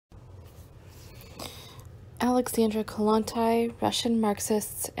Alexandra Kollontai, Russian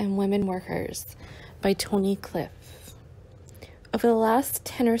Marxists and Women Workers by Tony Cliff. Over the last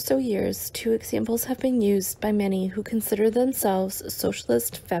 10 or so years, two examples have been used by many who consider themselves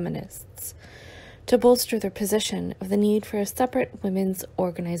socialist feminists to bolster their position of the need for a separate women's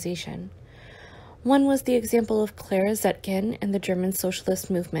organization. One was the example of Clara Zetkin and the German socialist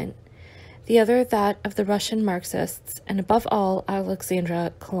movement, the other that of the Russian Marxists, and above all,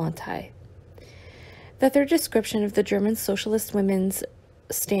 Alexandra Kollontai. That their description of the German socialist women's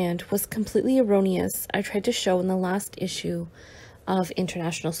stand was completely erroneous, I tried to show in the last issue of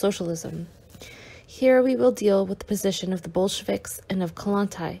International Socialism. Here we will deal with the position of the Bolsheviks and of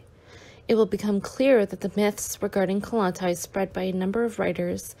Kollontai. It will become clear that the myths regarding Kollontai spread by a number of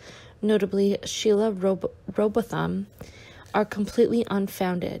writers, notably Sheila Robotham, are completely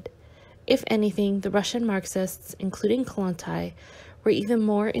unfounded. If anything, the Russian Marxists, including Kollontai, were even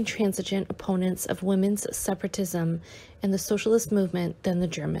more intransigent opponents of women's separatism in the socialist movement than the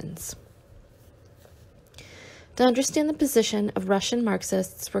Germans. To understand the position of Russian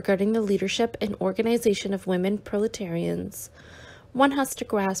Marxists regarding the leadership and organization of women proletarians, one has to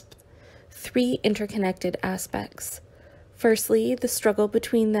grasp three interconnected aspects. Firstly, the struggle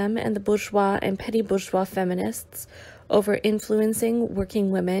between them and the bourgeois and petty bourgeois feminists over influencing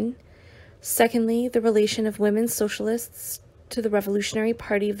working women. Secondly, the relation of women socialists to the Revolutionary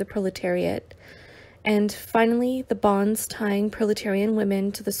Party of the Proletariat, and finally, the bonds tying proletarian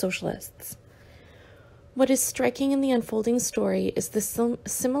women to the socialists. What is striking in the unfolding story is the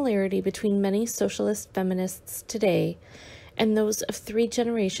similarity between many socialist feminists today and those of 3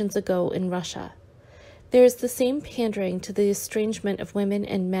 generations ago in Russia. There is the same pandering to the estrangement of women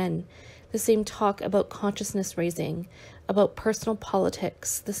and men, the same talk about consciousness raising, about personal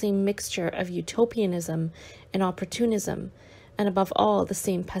politics, the same mixture of utopianism and opportunism, and above all, the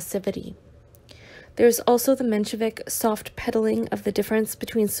same passivity. There is also the Menshevik soft peddling of the difference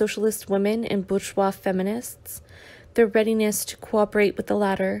between socialist women and bourgeois feminists, their readiness to cooperate with the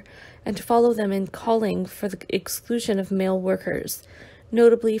latter, and to follow them in calling for the exclusion of male workers,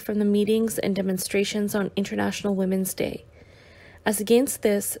 notably from the meetings and demonstrations on International Women's Day. As against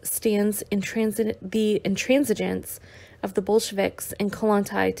this stands the intransigence of the Bolsheviks and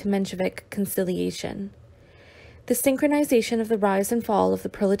Kollontai to Menshevik conciliation. The synchronization of the rise and fall of the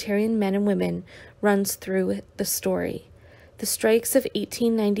proletarian men and women runs through the story. The strikes of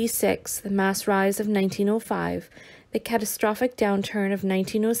 1896, the mass rise of 1905, the catastrophic downturn of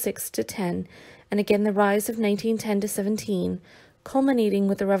 1906 to 10, and again the rise of 1910 to 17, culminating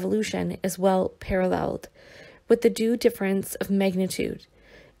with the revolution, is well paralleled, with the due difference of magnitude.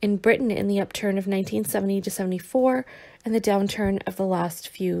 In Britain in the upturn of 1970 to 74, and the downturn of the last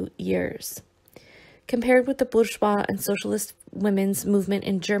few years. Compared with the bourgeois and socialist women's movement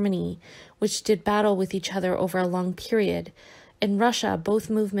in Germany, which did battle with each other over a long period, in Russia both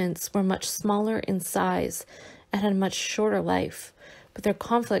movements were much smaller in size and had a much shorter life, but their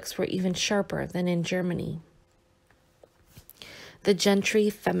conflicts were even sharper than in Germany. The gentry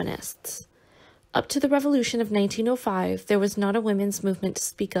feminists. Up to the revolution of 1905, there was not a women's movement to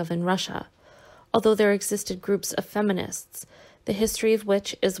speak of in Russia, although there existed groups of feminists, the history of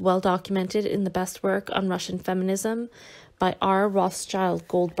which is well documented in the best work on Russian feminism by R. Rothschild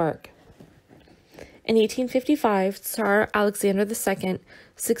Goldberg. In 1855, Tsar Alexander II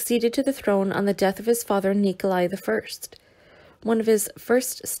succeeded to the throne on the death of his father Nikolai I. One of his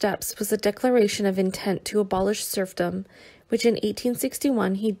first steps was a declaration of intent to abolish serfdom, which in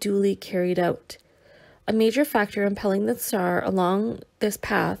 1861 he duly carried out. A major factor impelling the Tsar along this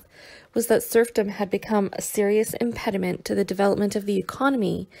path was that serfdom had become a serious impediment to the development of the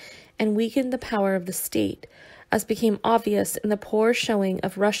economy and weakened the power of the state, as became obvious in the poor showing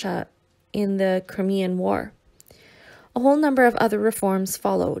of Russia in the Crimean War. A whole number of other reforms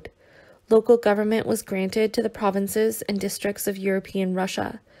followed. Local government was granted to the provinces and districts of European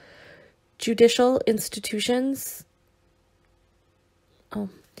Russia. Judicial institutions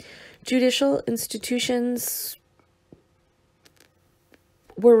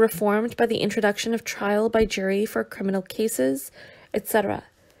were reformed by the introduction of trial by jury for criminal cases, etc.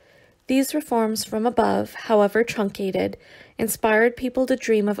 These reforms from above, however truncated, inspired people to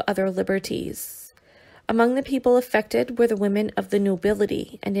dream of other liberties. Among the people affected were the women of the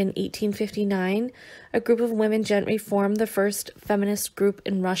nobility, and in 1859, a group of women gentry formed the first feminist group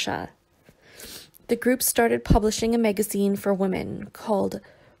in Russia. The group started publishing a magazine for women called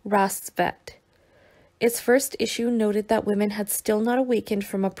Rassvet. Its first issue noted that women had still not awakened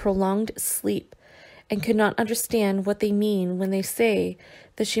from a prolonged sleep and could not understand what they mean when they say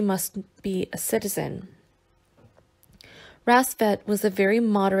that she must be a citizen. Rassvet was a very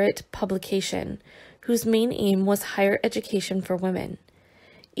moderate publication, whose main aim was higher education for women.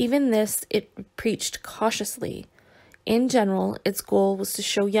 Even this, it preached cautiously. In general, its goal was to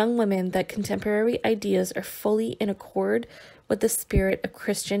show young women that contemporary ideas are fully in accord with the spirit of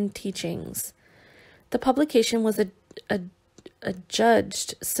Christian teachings. The publication was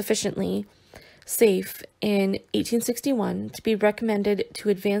adjudged sufficiently safe in 1861 to be recommended to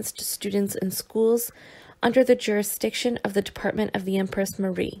advanced students in schools under the jurisdiction of the Department of the Empress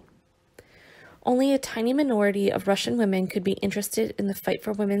Marie. Only a tiny minority of Russian women could be interested in the fight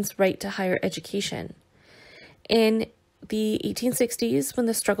for women's right to higher education. In the 1860s, when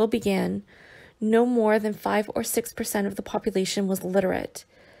the struggle began, no more than 5 or 6% of the population was literate.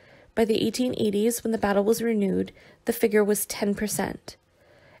 By the 1880s, when the battle was renewed, the figure was 10%.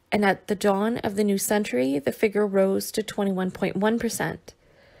 And at the dawn of the new century, the figure rose to 21.1%.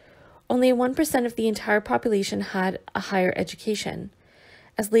 Only 1% of the entire population had a higher education.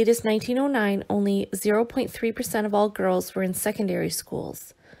 As late as 1909, only 0.3% of all girls were in secondary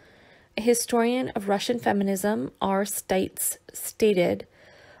schools. A historian of Russian feminism, R. Stites, stated,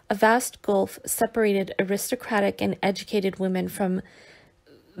 "A vast gulf separated aristocratic and educated women from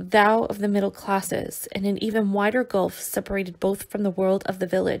thou of the middle classes, and an even wider gulf separated both from the world of the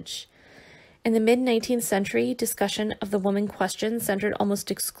village." In the mid-19th century, discussion of the woman question centered almost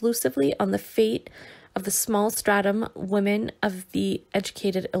exclusively on the fate of the small stratum women of the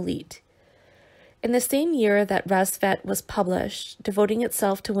educated elite. In the same year that Razvet was published, devoting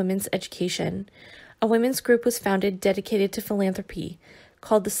itself to women's education, a women's group was founded dedicated to philanthropy,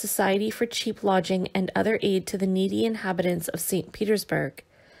 called the Society for Cheap Lodging and Other Aid to the Needy Inhabitants of St. Petersburg.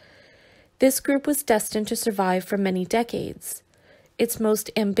 This group was destined to survive for many decades. Its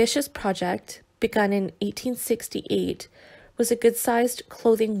most ambitious project, begun in 1868, was a good-sized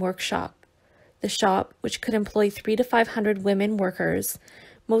clothing workshop. The shop, which could employ 300 to 500 women workers,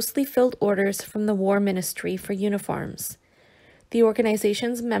 mostly filled orders from the War Ministry for uniforms. The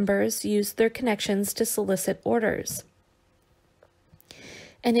organization's members used their connections to solicit orders.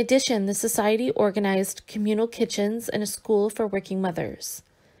 In addition, the society organized communal kitchens and a school for working mothers.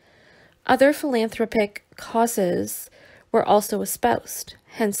 Other philanthropic causes were also espoused,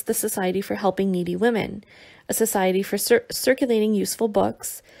 hence the Society for Helping Needy Women, a society for circulating useful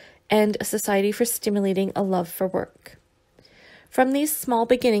books, and a society for stimulating a love for work. From these small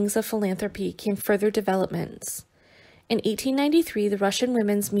beginnings of philanthropy came further developments. In 1893, the Russian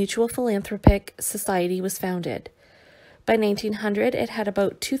Women's Mutual Philanthropic Society was founded. By 1900, it had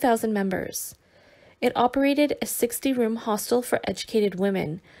about 2,000 members. It operated a 60-room hostel for educated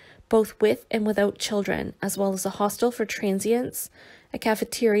women, both with and without children, as well as a hostel for transients, a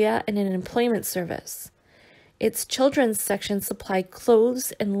cafeteria, and an employment service. Its children's section supplied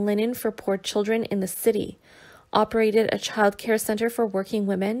clothes and linen for poor children in the city, operated a child care center for working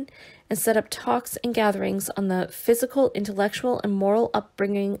women, and set up talks and gatherings on the physical, intellectual, and moral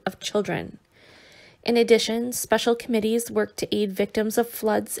upbringing of children. In addition, special committees worked to aid victims of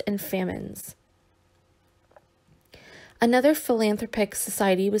floods and famines. Another philanthropic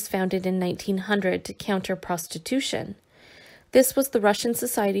society was founded in 1900 to counter prostitution. This was the Russian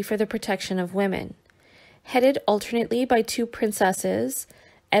Society for the Protection of Women. Headed alternately by two princesses,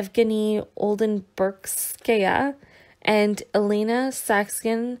 Evgeny Oldenburgskaya and Elena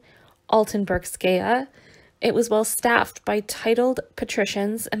Sakskin-Altenburgskaya, it was well staffed by titled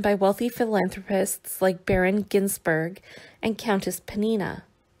patricians and by wealthy philanthropists like Baron Ginsburg and Countess Panina.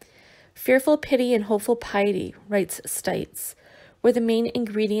 Fearful pity and hopeful piety, writes Stites, were the main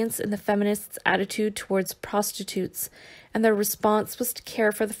ingredients in the feminists' attitude towards prostitutes, and their response was to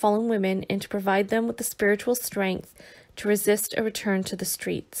care for the fallen women and to provide them with the spiritual strength to resist a return to the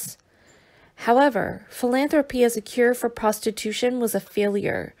streets. However, philanthropy as a cure for prostitution was a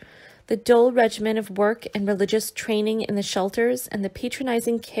failure. The dull regimen of work and religious training in the shelters and the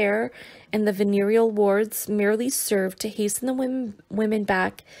patronizing care in the venereal wards merely served to hasten the women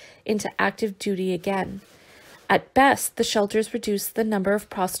back into active duty again. At best, the shelters reduced the number of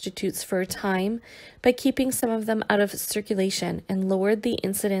prostitutes for a time by keeping some of them out of circulation and lowered the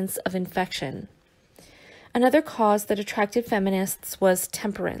incidence of infection. Another cause that attracted feminists was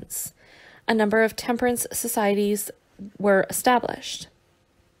temperance. A number of temperance societies were established.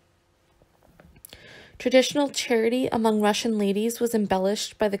 Traditional charity among Russian ladies was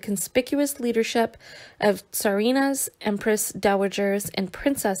embellished by the conspicuous leadership of tsarinas, empress dowagers, and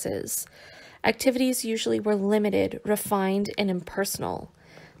princesses. Activities usually were limited, refined, and impersonal,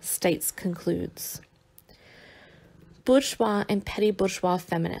 Stites concludes. Bourgeois and petty bourgeois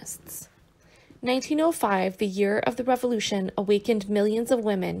feminists. 1905, the year of the revolution, awakened millions of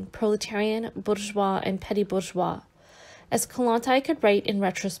women, proletarian, bourgeois, and petty bourgeois. As Kollontai could write in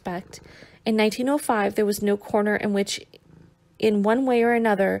retrospect, In 1905, there was no corner in which, in one way or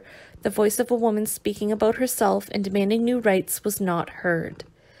another, the voice of a woman speaking about herself and demanding new rights was not heard.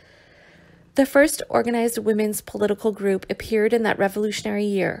 The first organized women's political group appeared in that revolutionary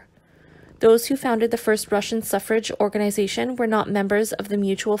year. Those who founded the first Russian suffrage organization were not members of the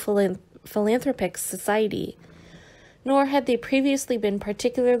Mutual Philanthropic Society, nor had they previously been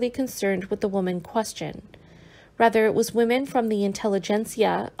particularly concerned with the woman question. Rather, it was women from the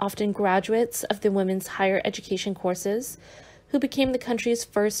intelligentsia, often graduates of the women's higher education courses, who became the country's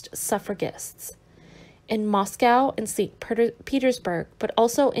first suffragists. In Moscow and St. Petersburg, but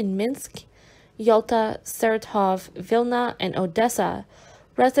also in Minsk, Yalta, Saratov, Vilna, and Odessa,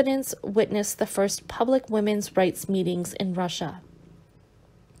 residents witnessed the first public women's rights meetings in Russia.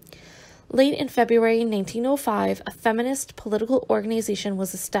 Late in February 1905, a feminist political organization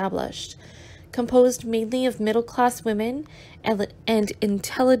was established, composed mainly of middle-class women and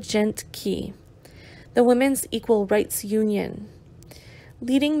intelligentki, the Women's Equal Rights Union.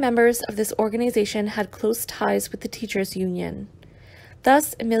 Leading members of this organization had close ties with the teachers' union.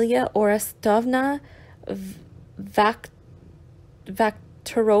 Thus, Emilia Orestovna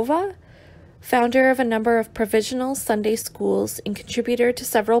Vaktarova, founder of a number of provisional Sunday schools and contributor to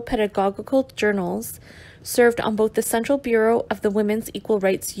several pedagogical journals, served on both the Central Bureau of the Women's Equal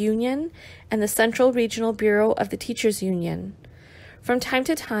Rights Union and the Central Regional Bureau of the Teachers' Union. From time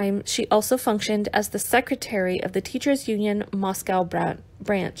to time, she also functioned as the secretary of the Teachers' Union Moscow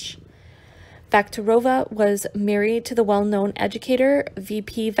branch. Vaktarova was married to the well-known educator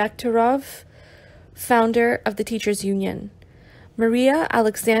V.P. Vaktarov, founder of the Teachers' Union. Maria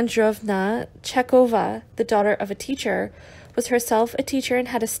Alexandrovna Chekova, the daughter of a teacher, was herself a teacher and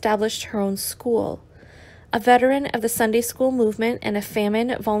had established her own school. A veteran of the Sunday school movement and a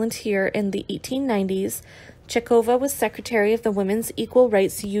famine volunteer in the 1890s, Chekova was secretary of the Women's Equal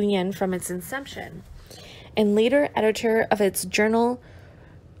Rights Union from its inception, and later editor of its journal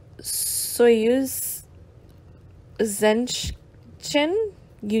Soyuz Zhenchen,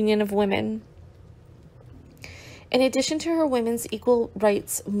 Union of Women. In addition to her women's equal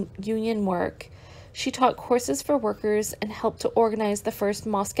rights union work, she taught courses for workers and helped to organize the first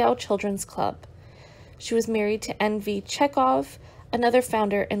Moscow Children's Club. She was married to N.V. Chekhov, another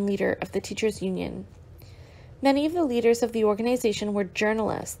founder and leader of the Teachers' Union. Many of the leaders of the organization were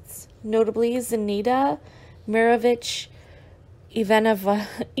journalists, notably Zinaida Mirovich Ivanovna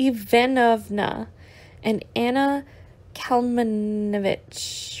and Anna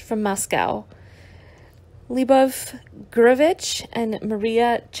Kalmanovich from Moscow, Lyubov Gurevich and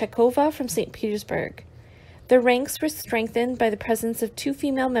Maria Chekova from St. Petersburg. Their ranks were strengthened by the presence of two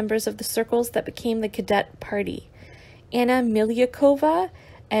female members of the circles that became the Cadet Party, Anna Milyakova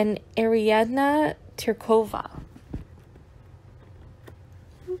and Ariadna Tirkova.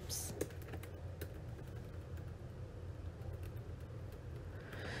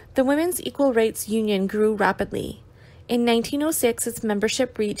 The Women's Equal Rights Union grew rapidly. In 1906, its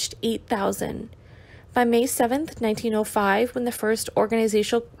membership reached 8,000. By May 7, 1905, when the first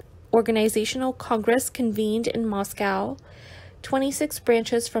organizational congress convened in Moscow, 26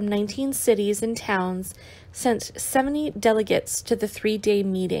 branches from 19 cities and towns sent 70 delegates to the three-day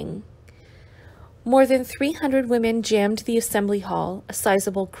meeting. More than 300 women jammed the assembly hall. A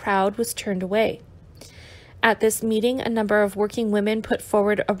sizable crowd was turned away. At this meeting, a number of working women put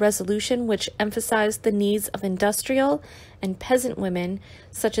forward a resolution which emphasized the needs of industrial and peasant women,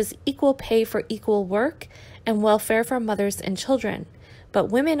 such as equal pay for equal work and welfare for mothers and children. But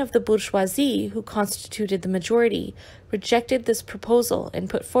women of the bourgeoisie, who constituted the majority, rejected this proposal and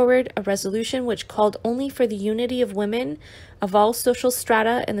put forward a resolution which called only for the unity of women of all social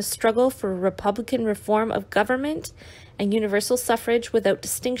strata in the struggle for Republican reform of government and universal suffrage without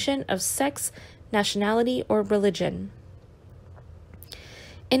distinction of sex, nationality, or religion.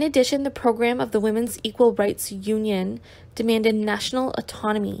 In addition, the program of the Women's Equal Rights Union demanded national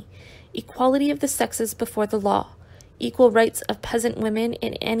autonomy, equality of the sexes before the law, equal rights of peasant women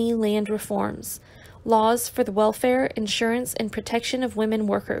in any land reforms, laws for the welfare, insurance, and protection of women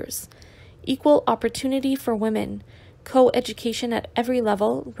workers, equal opportunity for women, co-education at every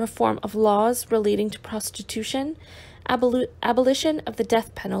level, reform of laws relating to prostitution, abolition of the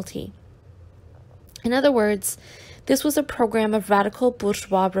death penalty. In other words, this was a program of radical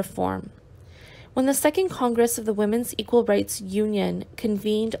bourgeois reform. When the Second Congress of the Women's Equal Rights Union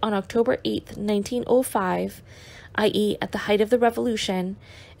convened on October 8, 1905, i.e. at the height of the revolution,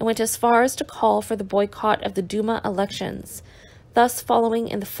 and went as far as to call for the boycott of the Duma elections, thus following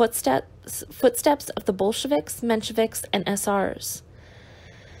in the footsteps of the Bolsheviks, Mensheviks, and SRs.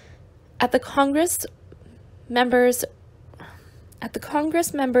 At the Congress, members At the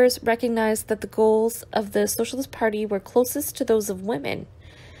Congress, members recognized that the goals of the Socialist Party were closest to those of women.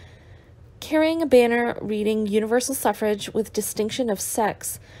 Carrying a banner reading Universal Suffrage with distinction of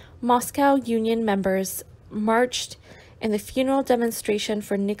sex, Moscow Union members marched in the funeral demonstration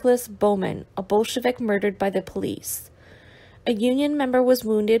for Nicholas Bowman, a Bolshevik murdered by the police. A Union member was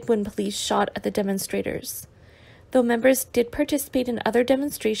wounded when police shot at the demonstrators. Though members did participate in other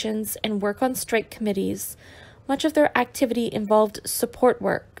demonstrations and work on strike committees, much of their activity involved support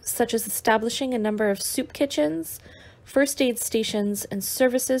work, such as establishing a number of soup kitchens, first aid stations, and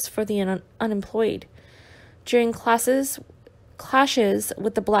services for the unemployed. During clashes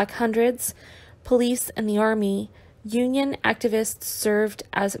with the Black Hundreds, police, and the army, Union activists served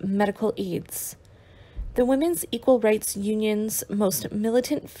as medical aides. The Women's Equal Rights Union's most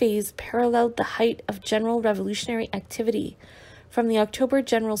militant phase paralleled the height of general revolutionary activity, from the October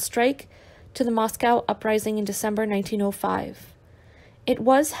General Strike to the Moscow Uprising in December 1905. It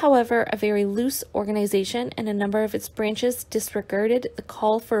was, however, a very loose organization, and a number of its branches disregarded the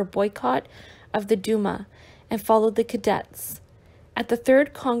call for a boycott of the Duma and followed the cadets. At the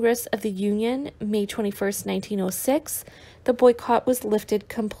Third Congress of the Union, May 21, 1906, the boycott was lifted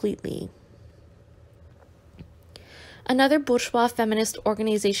completely. Another bourgeois feminist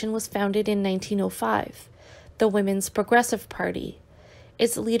organization was founded in 1905, the Women's Progressive Party.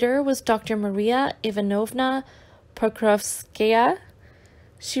 Its leader was Dr. Maria Ivanovna Pokrovskaya.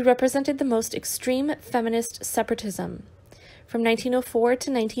 She represented the most extreme feminist separatism. From 1904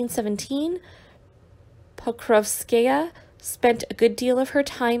 to 1917, Pokrovskaya spent a good deal of her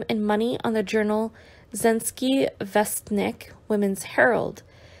time and money on the journal Zensky Vestnik, Women's Herald,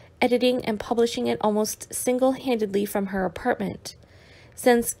 editing and publishing it almost single-handedly from her apartment.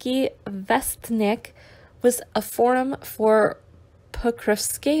 Zensky Vestnik was a forum for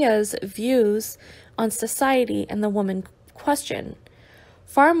Pokrovskaya's views on society and the woman question.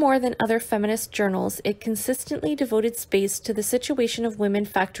 Far more than other feminist journals, it consistently devoted space to the situation of women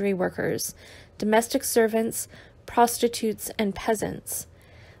factory workers, domestic servants, prostitutes, and peasants.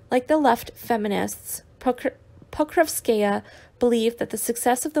 Like the left feminists, Pokrovskaya believed that the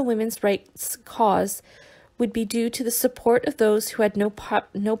success of the women's rights cause would be due to the support of those who had no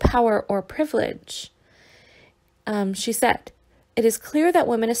power or privilege. She said, "It is clear that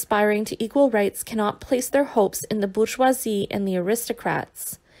women aspiring to equal rights cannot place their hopes in the bourgeoisie and the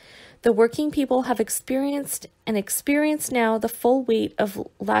aristocrats. The working people have experienced and experience now the full weight of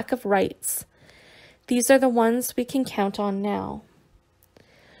lack of rights. These are the ones we can count on now."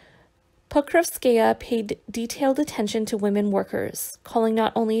 Pokrovskaya paid detailed attention to women workers, calling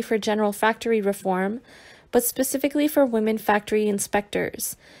not only for general factory reform, but specifically for women factory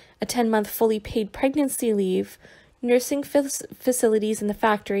inspectors, a 10-month fully paid pregnancy leave, nursing facilities in the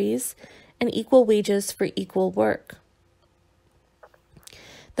factories, and equal wages for equal work.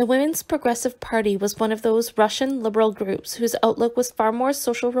 The Women's Progressive Party was one of those Russian liberal groups whose outlook was far more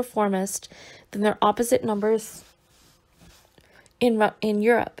social reformist than their opposite numbers in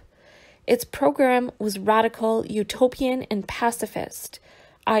Europe. Its program was radical, utopian, and pacifist,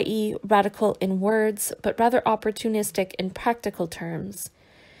 i.e., radical in words, but rather opportunistic in practical terms.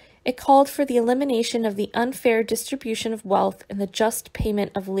 It called for the elimination of the unfair distribution of wealth and the just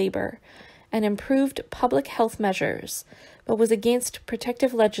payment of labor, and improved public health measures, but was against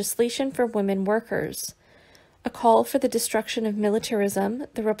protective legislation for women workers. A call for the destruction of militarism,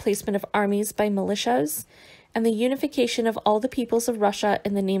 the replacement of armies by militias, and the unification of all the peoples of Russia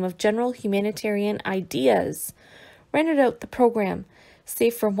in the name of general humanitarian ideas rounded out the program,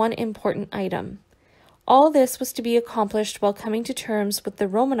 save for one important item. All this was to be accomplished while coming to terms with the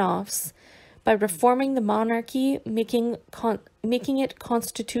Romanovs by reforming the monarchy, making it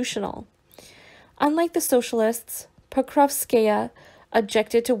constitutional. Unlike the socialists, Pokrovskaya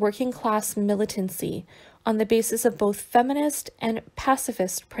objected to working-class militancy on the basis of both feminist and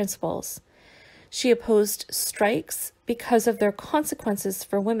pacifist principles. She opposed strikes because of their consequences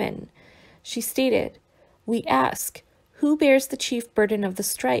for women. She stated, "We ask, who bears the chief burden of the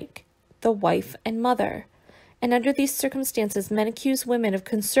strike? The wife and mother. And under these circumstances, men accuse women of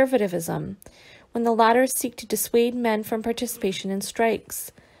conservatism when the latter seek to dissuade men from participation in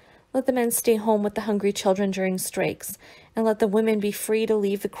strikes. Let the men stay home with the hungry children during strikes, and let the women be free to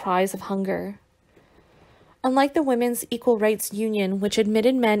leave the cries of hunger." Unlike the Women's Equal Rights Union, which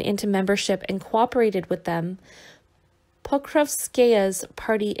admitted men into membership and cooperated with them, Pokrovskaya's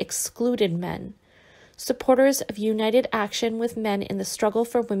party excluded men. Supporters of united action with men in the struggle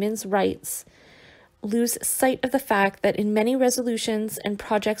for women's rights lose sight of the fact that in many resolutions and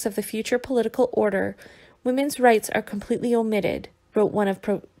projects of the future political order, women's rights are completely omitted, wrote one of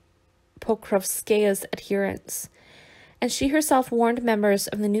Pokrovskaya's adherents. and she herself warned members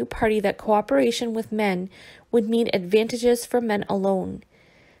of the new party that cooperation with men would mean advantages for men alone.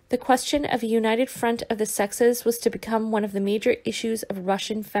 The question of a united front of the sexes was to become one of the major issues of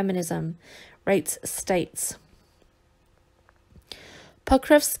Russian feminism, writes Stites.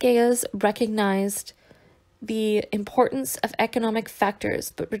 Pokrovskaya's recognized the importance of economic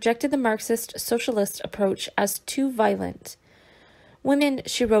factors, but rejected the Marxist-socialist approach as too violent. Women,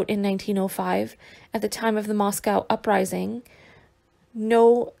 she wrote in 1905, at the time of the Moscow uprising,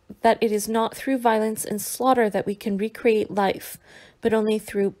 know that it is not through violence and slaughter that we can recreate life, but only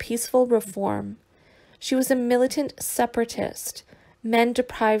through peaceful reform. She was a militant separatist. Men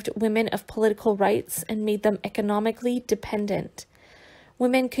deprived women of political rights and made them economically dependent.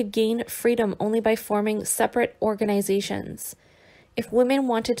 Women could gain freedom only by forming separate organizations. If women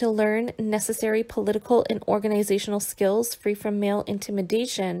wanted to learn necessary political and organizational skills free from male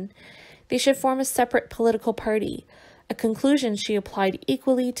intimidation, they should form a separate political party, a conclusion she applied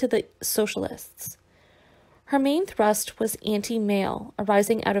equally to the socialists. Her main thrust was anti-male,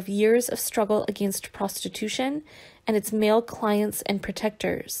 arising out of years of struggle against prostitution and its male clients and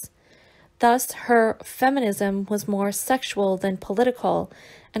protectors. Thus, her feminism was more sexual than political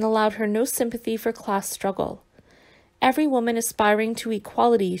and allowed her no sympathy for class struggle. Every woman aspiring to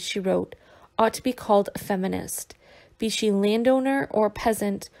equality, she wrote, ought to be called a feminist, be she landowner or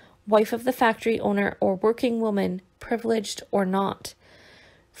peasant, wife of the factory owner or working woman, privileged or not.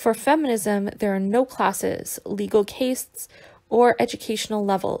 For feminism, there are no classes, legal castes, or educational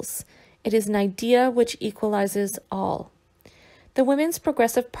levels. It is an idea which equalizes all. The Women's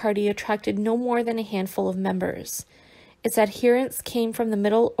Progressive Party attracted no more than a handful of members. Its adherents came from the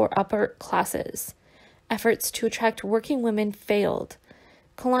middle or upper classes. Efforts to attract working women failed.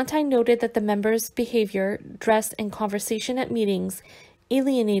 Kollontai noted that the members' behavior, dress, and conversation at meetings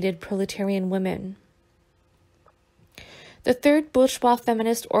alienated proletarian women. The third bourgeois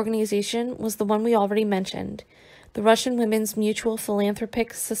feminist organization was the one we already mentioned, the Russian Women's Mutual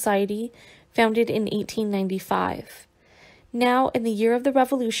Philanthropic Society, founded in 1895. Now, in the year of the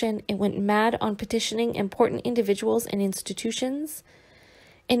revolution, it went mad on petitioning important individuals and institutions.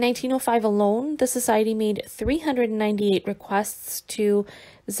 In 1905 alone, the society made 398 requests to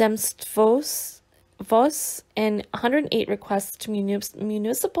Zemstvos and 108 requests to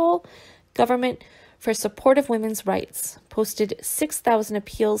municipal government for support of women's rights, posted 6,000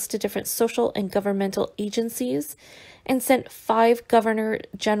 appeals to different social and governmental agencies, and sent 5 governors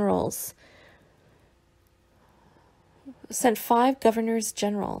general,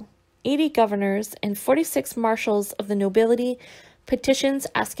 80 governors, and 46 marshals of the nobility petitions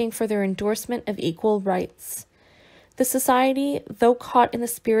asking for their endorsement of equal rights. The society, though caught in the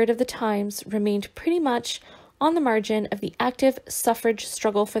spirit of the times, remained pretty much on the margin of the active suffrage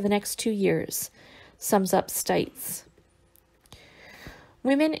struggle for the next 2 years, sums up Stites.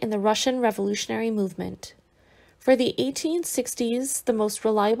 Women in the Russian Revolutionary Movement. For the 1860s, the most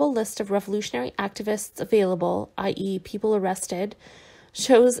reliable list of revolutionary activists available, i.e. people arrested,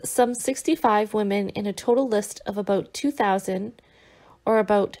 shows some 65 women in a total list of about 2,000, or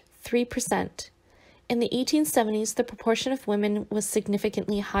about 3%. In the 1870s, the proportion of women was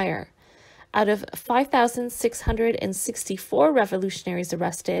significantly higher. Out of 5,664 revolutionaries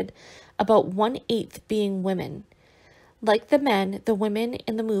arrested, about 1/8 being women. Like the men, the women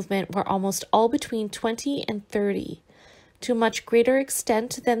in the movement were almost all between 20 and 30. To a much greater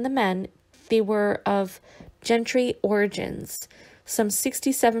extent than the men, they were of gentry origins. Some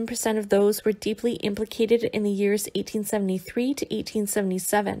 67% of those were deeply implicated in the years 1873 to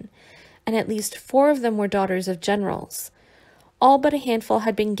 1877, and at least 4 of them were daughters of generals. All but a handful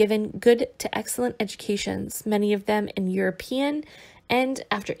had been given good to excellent educations, many of them in European and,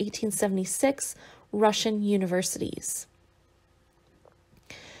 after 1876, Russian universities.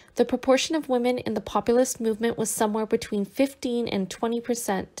 The proportion of women in the populist movement was somewhere between 15 and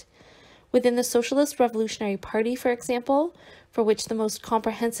 20%. Within the Socialist Revolutionary Party, for example, for which the most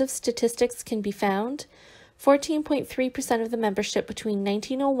comprehensive statistics can be found, 14.3% of the membership between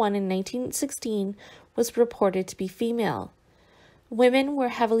 1901 and 1916 was reported to be female. Women were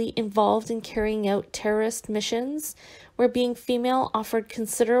heavily involved in carrying out terrorist missions, where being female offered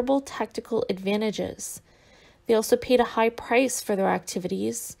considerable tactical advantages. They also paid a high price for their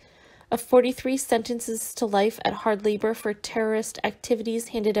activities. Of 43 sentences to life at hard labor for terrorist activities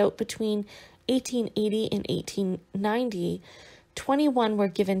handed out between 1880 and 1890, 21 were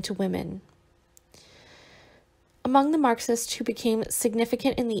given to women. Among the Marxists who became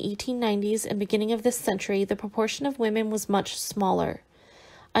significant in the 1890s and beginning of this century, the proportion of women was much smaller.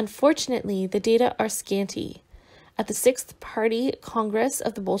 Unfortunately, the data are scanty. At the 6th Party Congress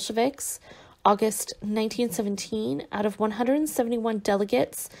of the Bolsheviks, August 1917, out of 171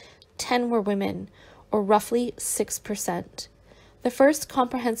 delegates, 10 were women, or roughly 6%. The first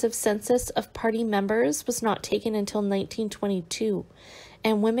comprehensive census of party members was not taken until 1922,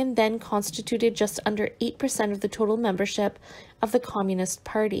 and women then constituted just under 8% of the total membership of the Communist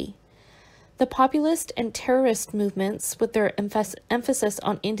Party. The populist and terrorist movements, with their emphasis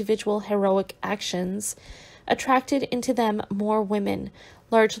on individual heroic actions, attracted into them more women,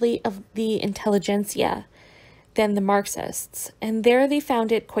 largely of the intelligentsia, than the Marxists, and there they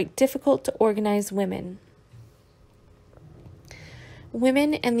found it quite difficult to organize women.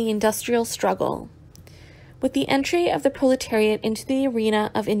 Women and the industrial struggle. With the entry of the proletariat into the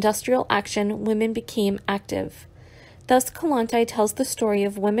arena of industrial action, women became active. Thus, Kollontai tells the story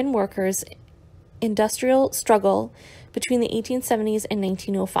of women workers' industrial struggle between the 1870s and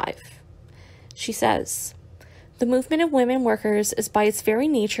 1905. She says, "The movement of women workers is by its very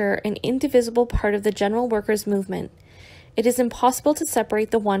nature an indivisible part of the general workers' movement. It is impossible to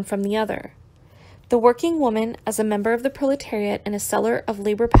separate the one from the other. The working woman, as a member of the proletariat and a seller of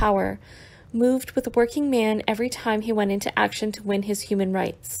labor power, moved with the working man every time he went into action to win his human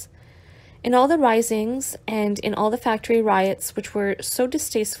rights. In all the risings and in all the factory riots which were so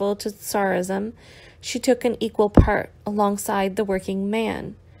distasteful to Tsarism, she took an equal part alongside the working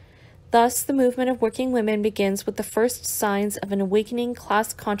man. Thus, the movement of working women begins with the first signs of an awakening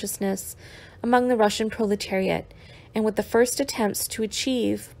class consciousness among the Russian proletariat, and with the first attempts to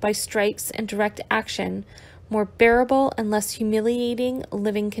achieve, by strikes and direct action, more bearable and less humiliating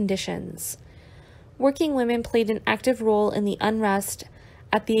living conditions. Working women played an active role in the unrest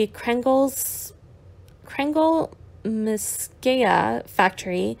at the Krengel-Miskaya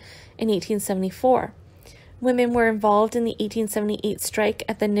factory in 1874. Women were involved in the 1878 strike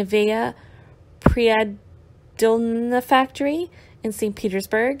at the Novaya Priadilna factory in St.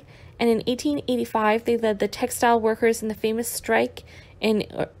 Petersburg, and in 1885 they led the textile workers in the famous strike in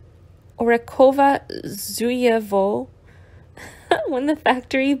Orekhovo-Zuyevo when the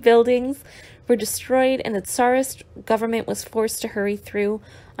factory buildings were destroyed and the Tsarist government was forced to hurry through,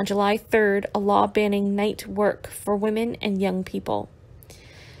 on July 3rd, a law banning night work for women and young people.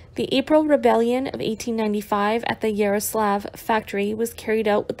 The April Rebellion of 1895 at the Yaroslav factory was carried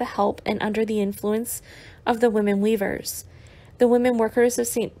out with the help and under the influence of the women weavers. The women workers of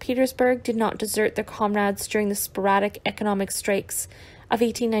St. Petersburg did not desert their comrades during the sporadic economic strikes of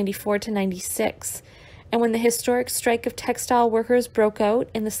 1894 to 96, and when the historic strike of textile workers broke out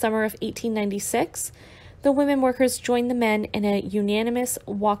in the summer of 1896, the women workers joined the men in a unanimous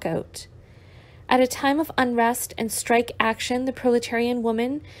walkout. At a time of unrest and strike action, the proletarian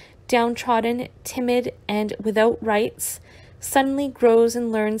woman, downtrodden, timid, and without rights, suddenly grows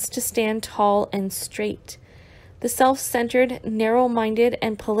and learns to stand tall and straight. The self-centered, narrow-minded,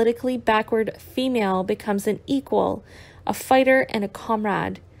 and politically backward female becomes an equal, a fighter, and a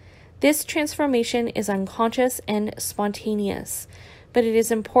comrade. This transformation is unconscious and spontaneous, but it is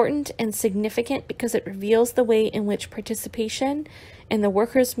important and significant because it reveals the way in which participation in the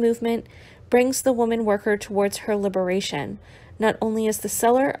workers' movement brings the woman worker towards her liberation, not only as the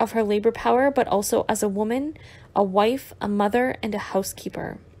seller of her labor power, but also as a woman, a wife, a mother, and a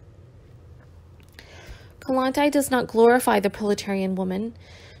housekeeper. Kollontai does not glorify the proletarian woman.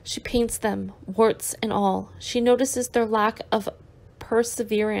 She paints them, warts and all. She notices their lack of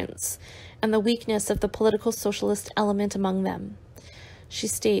perseverance and the weakness of the political socialist element among them. She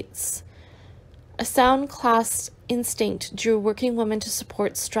states, "A sound class instinct drew working women to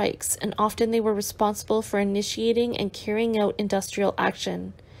support strikes, and often they were responsible for initiating and carrying out industrial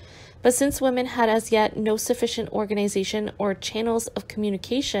action. But since women had as yet no sufficient organization or channels of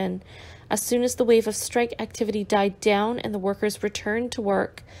communication, as soon as the wave of strike activity died down and the workers returned to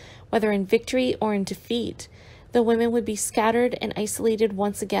work, whether in victory or in defeat, the women would be scattered and isolated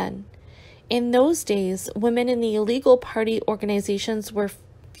once again. In those days, women in the illegal party organizations were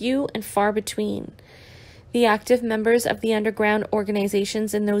few and far between. The active members of the underground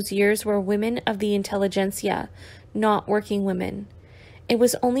organizations in those years were women of the intelligentsia, not working women. It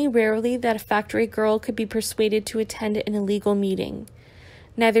was only rarely that a factory girl could be persuaded to attend an illegal meeting.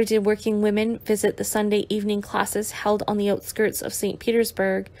 Neither did working women visit the Sunday evening classes held on the outskirts of St.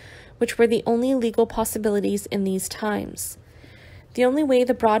 Petersburg, which were the only legal possibilities in these times. The only way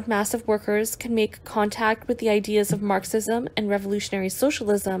the broad mass of workers can make contact with the ideas of Marxism and revolutionary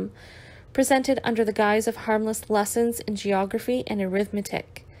socialism, presented under the guise of harmless lessons in geography and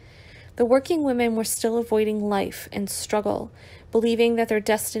arithmetic. The working women were still avoiding life and struggle, believing that their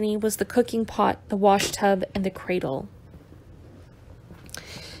destiny was the cooking pot, the wash tub, and the cradle."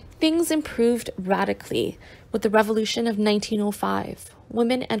 Things improved radically with the revolution of 1905.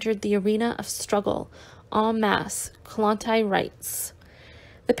 women entered the arena of struggle en masse, Kollontai writes.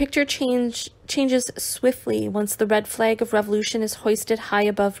 The picture changes swiftly once the red flag of revolution is hoisted high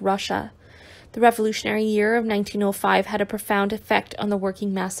above Russia. The revolutionary year of 1905 had a profound effect on the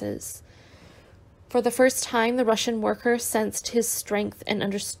working masses. For the first time, the Russian worker sensed his strength and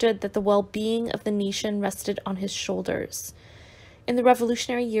understood that the well-being of the nation rested on his shoulders. In the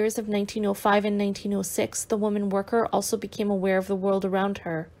revolutionary years of 1905 and 1906, the woman worker also became aware of the world around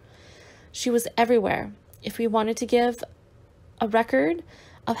her. She was everywhere. If we wanted to give a record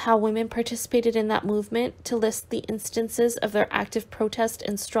of how women participated in that movement, to list the instances of their active protest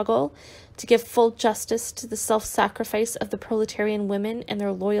and struggle, to give full justice to the self-sacrifice of the proletarian women and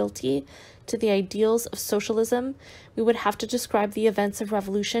their loyalty to the ideals of socialism, we would have to describe the events of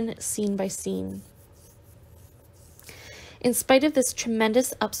revolution scene by scene. In spite of this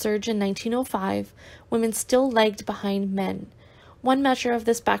tremendous upsurge in 1905, women still lagged behind men. One measure of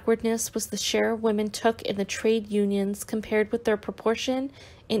this backwardness was the share women took in the trade unions compared with their proportion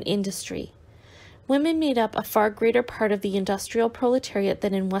in industry. Women made up a far greater part of the industrial proletariat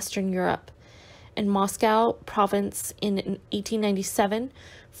than in Western Europe. In Moscow province in 1897,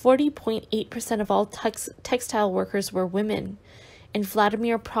 40.8% of all textile workers were women. In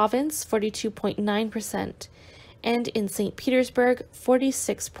Vladimir province, 42.9%. And in St. Petersburg,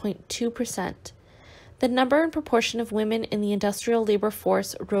 46.2%. The number and proportion of women in the industrial labor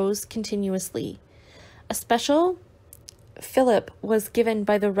force rose continuously. A special fillip was given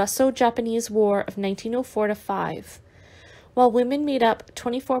by the Russo-Japanese War of 1904-5. While women made up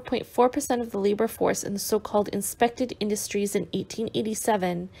 24.4% of the labor force in the so-called inspected industries in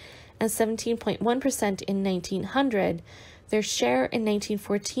 1887 and 17.1% in 1900, their share in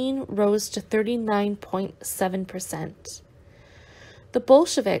 1914 rose to 39.7%. The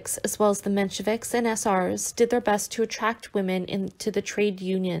Bolsheviks, as well as the Mensheviks and SRs, did their best to attract women into the trade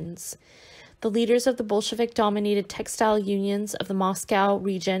unions. The leaders of the Bolshevik-dominated textile unions of the Moscow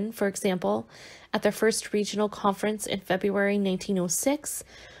region, for example, at their first regional conference in February 1906,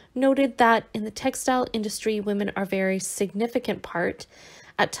 noted that in the textile industry, women are a very significant part,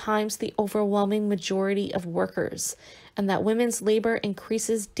 at times the overwhelming majority of workers, and that women's labor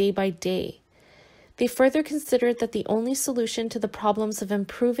increases day by day. They further considered that the only solution to the problems of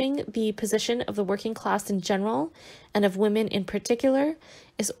improving the position of the working class in general, and of women in particular,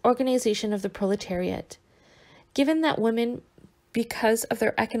 is organization of the proletariat. Given that women, because of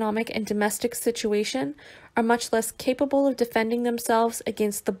their economic and domestic situation, are much less capable of defending themselves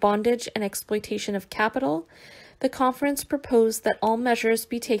against the bondage and exploitation of capital, the conference proposed that all measures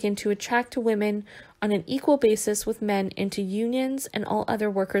be taken to attract women on an equal basis with men into unions and all other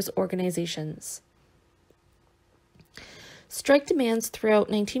workers' organizations. Strike demands throughout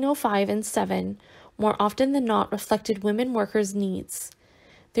 1905 and 7 more often than not reflected women workers' needs.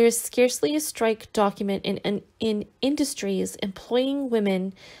 There is scarcely a strike document in industries employing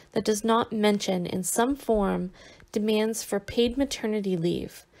women that does not mention in some form demands for paid maternity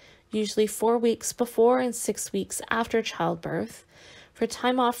leave, usually 4 weeks before and 6 weeks after childbirth, for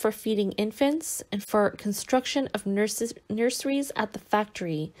time off for feeding infants, and for construction of nurseries at the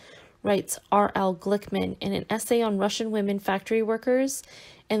factory, writes R.L. Glickman in an essay on Russian women factory workers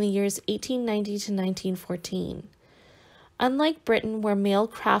in the years 1890 to 1914. Unlike Britain, where male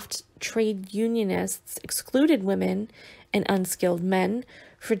craft trade unionists excluded women and unskilled men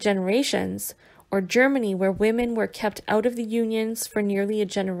for generations, or Germany, where women were kept out of the unions for nearly a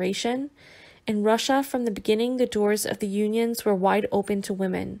generation, in Russia, from the beginning, the doors of the unions were wide open to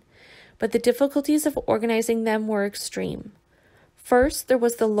women, but the difficulties of organizing them were extreme. First, there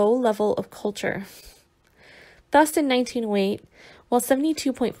was the low level of culture. Thus, in 1908, while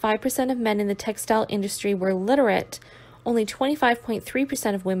 72.5% of men in the textile industry were literate, only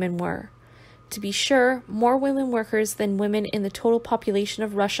 25.3% of women were. To be sure, more women workers than women in the total population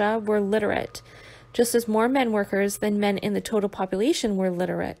of Russia were literate, just as more men workers than men in the total population were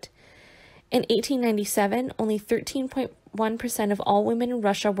literate. In 1897, only 13.1% of all women in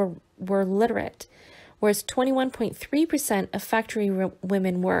Russia were literate, whereas 21.3% of factory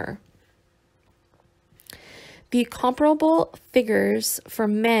women were. The comparable figures for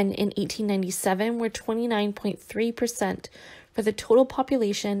men in 1897 were 29.3% for the total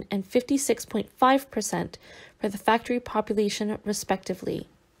population and 56.5% for the factory population, respectively.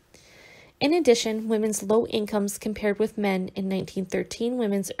 In addition, women's low incomes compared with men in 1913,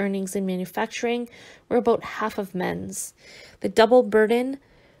 women's earnings in manufacturing were about half of men's. The double burden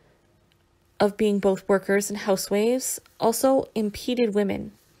of being both workers and housewives also impeded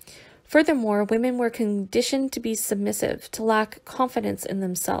women. Furthermore, women were conditioned to be submissive, to lack confidence in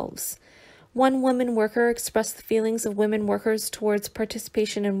themselves. One woman worker expressed the feelings of women workers towards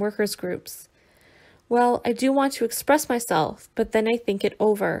participation in workers' groups. Well, I do want to express myself, but then I think it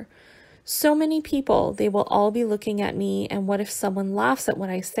over. So many people, they will all be looking at me, and what if someone laughs at what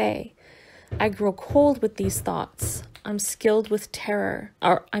I say? I grow cold with these thoughts. I'm filled with terror.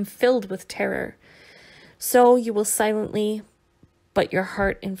 So you will silently, but your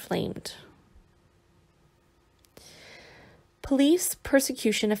heart inflamed. Police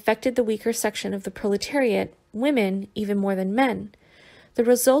persecution affected the weaker section of the proletariat, women, even more than men. The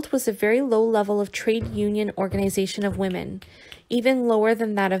result was a very low level of trade union organization of women, even lower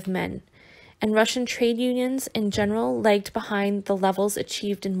than that of men, and Russian trade unions in general lagged behind the levels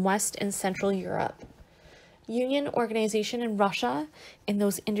achieved in West and Central Europe. Union organization in Russia, in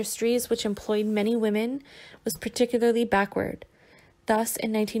those industries which employed many women, was particularly backward. Thus,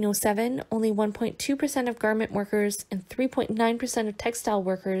 in 1907, only 1.2% of garment workers and 3.9% of textile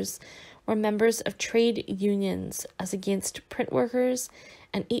workers were members of trade unions, as against print workers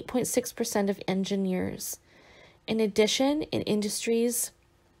and 8.6% of engineers. In addition, in industries,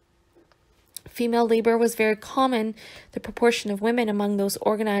 female labor was very common. The proportion of women among those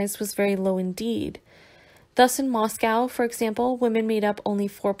organized was very low indeed. Thus, in Moscow, for example, women made up only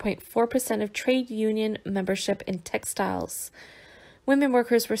 4.4% of trade union membership in textiles. Women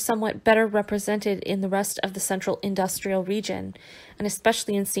workers were somewhat better represented in the rest of the central industrial region, and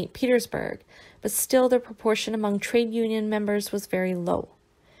especially in St. Petersburg, but still their proportion among trade union members was very low.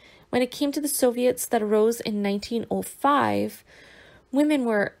 When it came to the Soviets that arose in 1905, women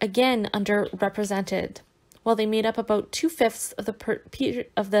were again underrepresented. While they made up about 2/5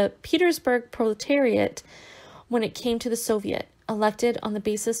 of the Petersburg proletariat when it came to the Soviet, elected on the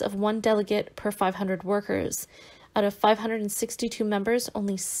basis of one delegate per 500 workers. Out of 562 members,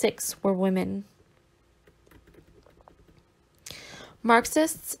 only 6 were women.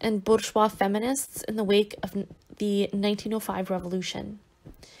 Marxists and bourgeois feminists in the wake of the 1905 revolution.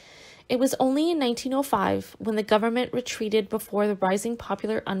 It was only in 1905, when the government retreated before the rising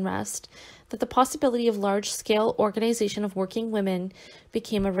popular unrest, that the possibility of large-scale organization of working women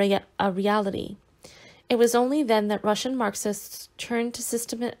became a reality. It was only then that Russian Marxists turned to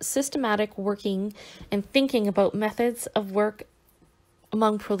systematic working and thinking about methods of work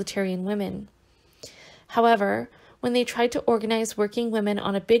among proletarian women. However, when they tried to organize working women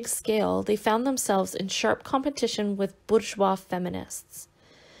on a big scale, they found themselves in sharp competition with bourgeois feminists.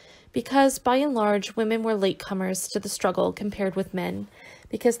 Because, by and large, women were latecomers to the struggle compared with men,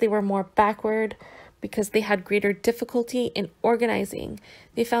 because they were more backward, because they had greater difficulty in organizing,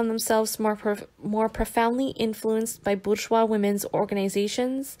 they found themselves more profoundly influenced by bourgeois women's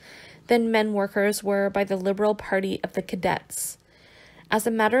organizations than men workers were by the Liberal Party of the cadets. As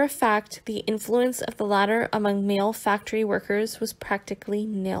a matter of fact, the influence of the latter among male factory workers was practically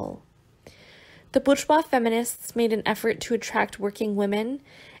nil. The bourgeois feminists made an effort to attract working women,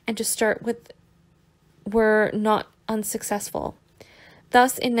 and to start with were not unsuccessful.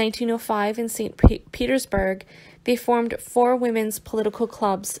 Thus, in 1905 in St. Petersburg, they formed 4 women's political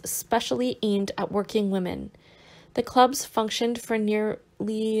clubs specially aimed at working women. The clubs functioned for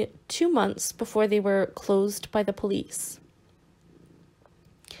nearly 2 months before they were closed by the police.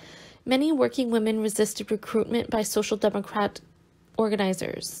 Many working women resisted recruitment by Social Democrat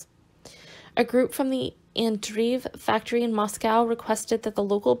organizers. A group from the Andreev factory in Moscow requested that the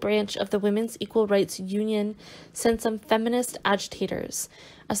local branch of the Women's Equal Rights Union send some feminist agitators,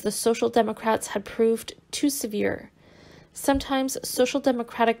 as the Social Democrats had proved too severe. Sometimes Social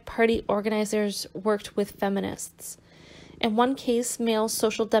Democratic Party organizers worked with feminists. In one case, male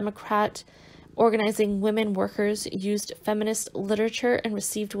Social Democrat organizing women workers used feminist literature and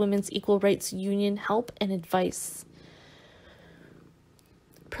received Women's Equal Rights Union help and advice.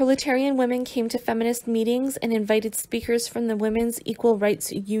 Proletarian women came to feminist meetings and invited speakers from the Women's Equal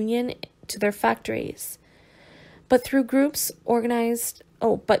Rights Union to their factories. But though groups organized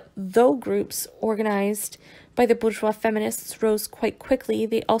by the bourgeois feminists rose quite quickly,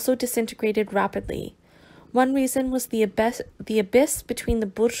 they also disintegrated rapidly. One reason was the abyss between the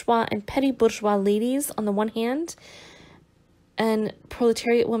bourgeois and petty bourgeois ladies on the one hand, and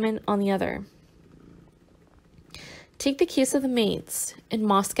proletariat women on the other. Take the case of the maids. In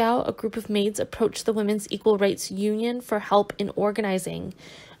Moscow, a group of maids approached the Women's Equal Rights Union for help in organizing,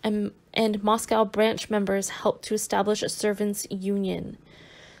 and Moscow branch members helped to establish a servants' union.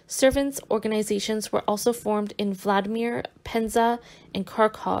 Servants' organizations were also formed in Vladimir, Penza, and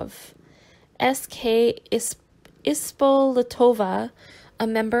Kharkov. S.K. Ispolitova, a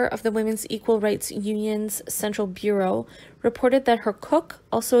member of the Women's Equal Rights Union's Central Bureau, reported that her cook,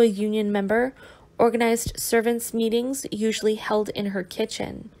 also a union member, organized servants' meetings usually held in her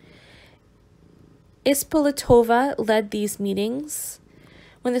kitchen. Ispolitova led these meetings.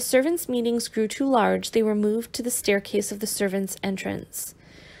 When the servants' meetings grew too large, they were moved to the staircase of the servants' entrance.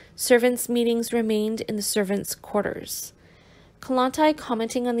 Servants' meetings remained in the servants' quarters. Kollontai,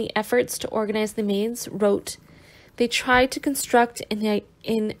 commenting on the efforts to organize the maids, wrote, "They tried to construct an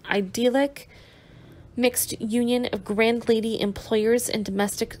idyllic mixed union of grand lady employers and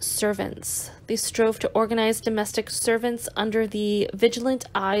domestic servants. They strove to organize domestic servants under the vigilant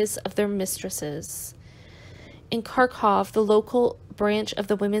eyes of their mistresses." In Kharkov, the local branch of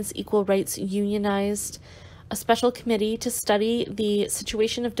the Women's Equal Rights unionized a special committee to study the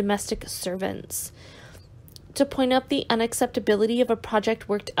situation of domestic servants. To point out the unacceptability of a project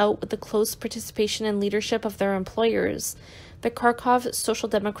worked out with the close participation and leadership of their employers, the Kharkov Social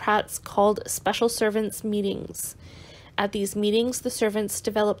Democrats called special servants meetings. At these meetings, the servants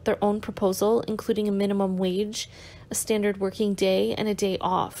developed their own proposal, including a minimum wage, a standard working day, and a day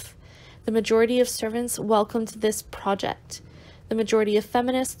off. The majority of servants welcomed this project. The majority of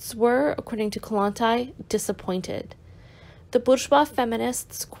feminists were, according to Kollontai, disappointed. The bourgeois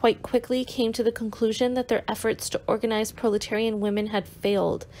feminists quite quickly came to the conclusion that their efforts to organize proletarian women had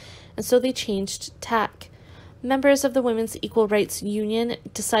failed, and so they changed tack. Members of the Women's Equal Rights Union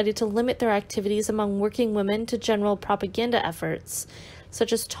decided to limit their activities among working women to general propaganda efforts,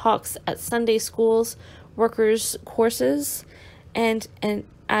 such as talks at Sunday schools, workers' courses, and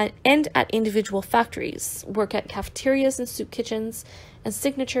at individual factories, work at cafeterias and soup kitchens, and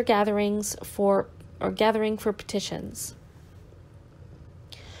signature gathering for petitions.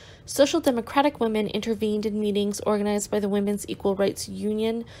 Social democratic women intervened in meetings organized by the Women's Equal Rights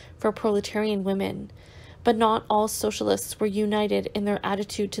Union for proletarian women, but not all socialists were united in their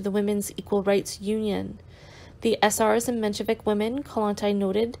attitude to the Women's Equal Rights Union. The SRs and Menshevik women, Kollontai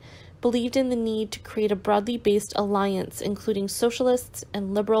noted, believed in the need to create a broadly based alliance including socialists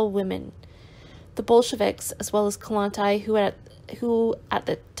and liberal women. The Bolsheviks, as well as Kollontai, who at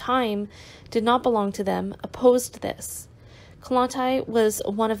the time did not belong to them, opposed this. Kollontai was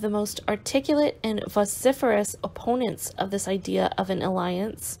one of the most articulate and vociferous opponents of this idea of an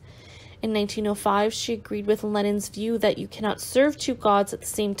alliance. In 1905, she agreed with Lenin's view that you cannot serve two gods at the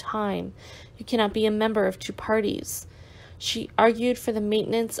same time. You cannot be a member of two parties. She argued for the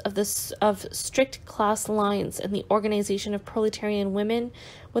maintenance of strict class lines and the organization of proletarian women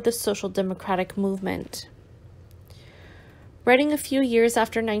with the social democratic movement. Writing a few years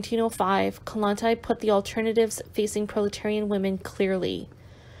after 1905, Kollontai put the alternatives facing proletarian women clearly.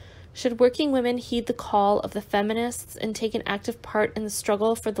 Should working women heed the call of the feminists and take an active part in the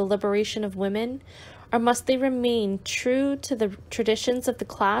struggle for the liberation of women, or must they remain true to the traditions of the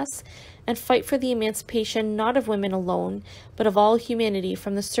class and fight for the emancipation not of women alone, but of all humanity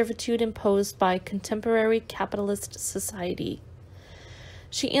from the servitude imposed by contemporary capitalist society?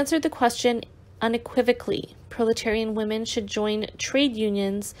 She answered the question unequivocally. Proletarian women should join trade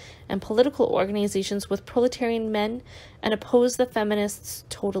unions and political organizations with proletarian men and oppose the feminists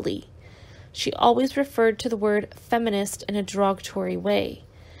totally. She always referred to the word feminist in a derogatory way.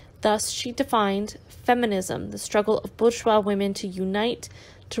 Thus, she defined feminism, the struggle of bourgeois women to unite,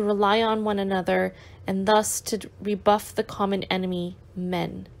 to rely on one another, and thus to rebuff the common enemy,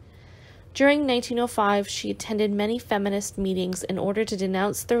 men. During 1905, she attended many feminist meetings in order to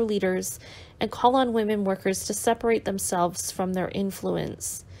denounce their leaders and call on women workers to separate themselves from their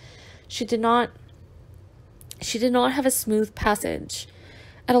influence. She did not have a smooth passage.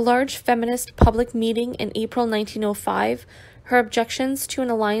 At a large feminist public meeting in April 1905, her objections to an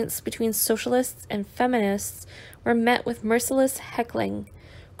alliance between socialists and feminists were met with merciless heckling.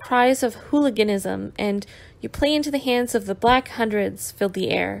 Cries of hooliganism and "you play into the hands of the Black Hundreds" filled the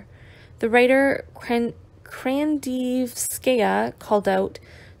air. The writer Krandivskaya called out,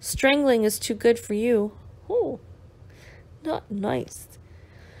 "Strangling is too good for you." Oh, not nice.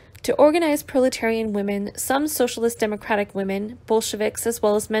 To organize proletarian women, some socialist democratic women, Bolsheviks as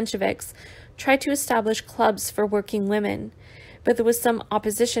well as Mensheviks, tried to establish clubs for working women, but there was some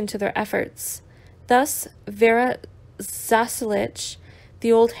opposition to their efforts. Thus, Vera Zasilich,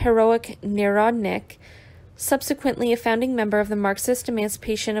 the old heroic Narodnik, subsequently a founding member of the Marxist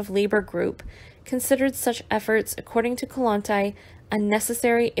Emancipation of Labor group, considered such efforts, according to Kollontai,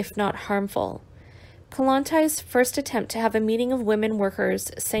 unnecessary if not harmful. Kollontai's first attempt to have a meeting of women workers,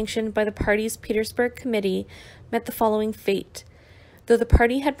 sanctioned by the party's Petersburg Committee, met the following fate. Though the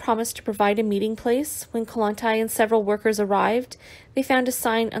party had promised to provide a meeting place, when Kollontai and several workers arrived, they found a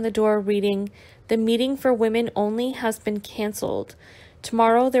sign on the door reading, "The meeting for women only has been cancelled.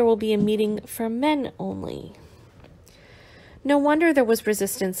 Tomorrow there will be a meeting for men only." No wonder there was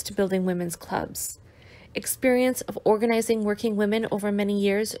resistance to building women's clubs. Experience of organizing working women over many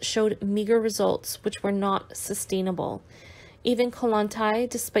years showed meager results which were not sustainable. Even Kollontai,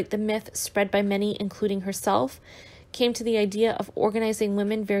 despite the myth spread by many, including herself, came to the idea of organizing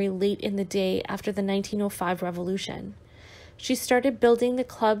women very late in the day after the 1905 revolution. She started building the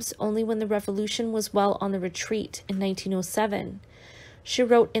clubs only when the revolution was well on the retreat in 1907. She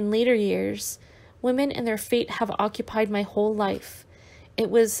wrote in later years, "Women and their fate have occupied my whole life.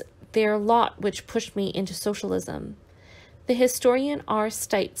 It was their lot which pushed me into socialism." The historian R.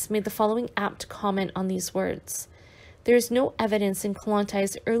 Stites made the following apt comment on these words. There is no evidence in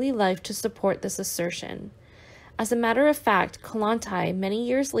Kollontai's early life to support this assertion. As a matter of fact, Kollontai many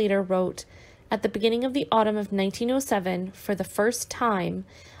years later wrote, "At the beginning of the autumn of 1907, for the first time,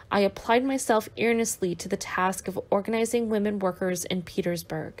 I applied myself earnestly to the task of organizing women workers in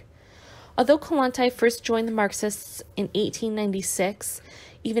Petersburg." Although Kollontai first joined the Marxists in 1896,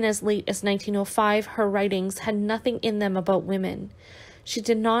 even as late as 1905, her writings had nothing in them about women. She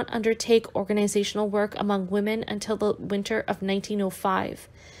did not undertake organizational work among women until the winter of 1905.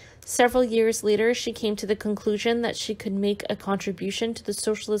 Several years later, she came to the conclusion that she could make a contribution to the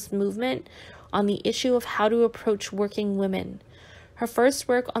socialist movement on the issue of how to approach working women. Her first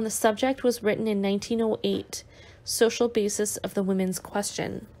work on the subject was written in 1908, Social Basis of the Women's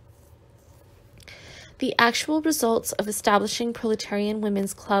Question. The actual results of establishing proletarian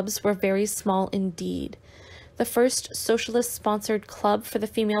women's clubs were very small indeed. The first socialist-sponsored club for the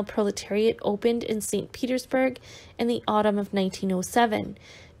female proletariat opened in St. Petersburg in the autumn of 1907,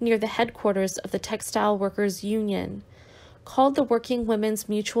 near the headquarters of the Textile Workers' Union. Called the Working Women's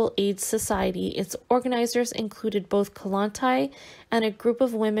Mutual Aid Society, its organizers included both Kollontai and a group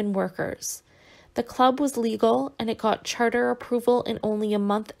of women workers. The club was legal, and it got charter approval in only a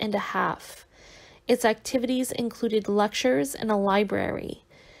month and a half. Its activities included lectures and a library.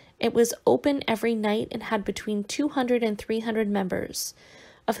 It was open every night and had between 200 and 300 members,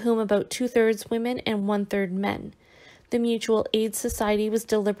 of whom about 2/3 women and 1/3 men. The Mutual Aid Society was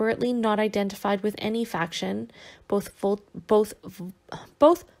deliberately not identified with any faction. Both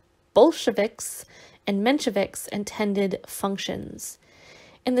Bolsheviks and Mensheviks attended functions.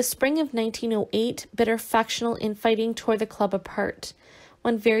 In the spring of 1908, bitter factional infighting tore the club apart.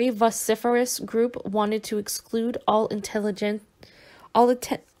 One very vociferous group wanted to exclude all intelligentki.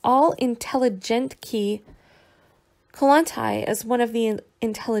 Kollontai, as one of the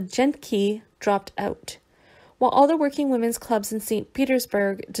intelligentki, dropped out. While all the working women's clubs in St.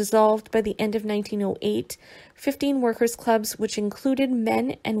 Petersburg dissolved by the end of 1908, 15 workers' clubs, which included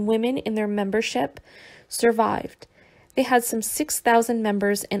men and women in their membership, survived. They had some 6,000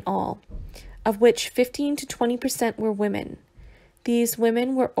 members in all, of which 15 to 20% were women. These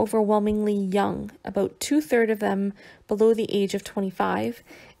women were overwhelmingly young, about 2/3 of them below the age of 25,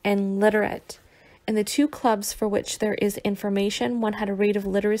 and literate. In the two clubs for which there is information, one had a rate of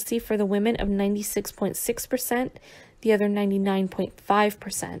literacy for the women of 96.6%, the other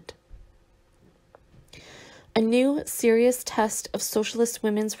 99.5%. A new, serious test of socialist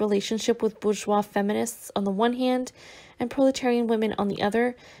women's relationship with bourgeois feminists on the one hand and proletarian women on the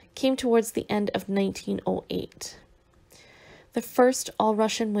other came towards the end of 1908. The First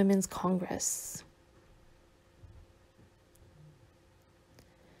All-Russian Women's Congress.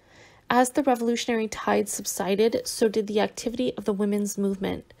 As the revolutionary tide subsided, so did the activity of the women's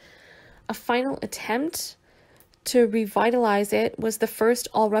movement. A final attempt to revitalize it was the First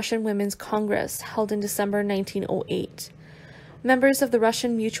All-Russian Women's Congress, held in December 1908. Members of the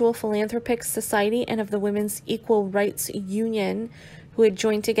Russian Mutual Philanthropic Society and of the Women's Equal Rights Union, who had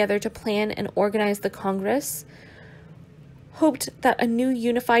joined together to plan and organize the Congress, hoped that a new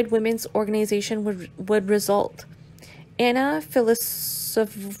unified women's organization would result. Anna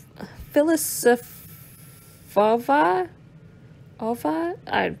Filosofova,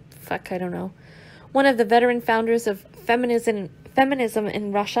 I don't know. One of the veteran founders of feminism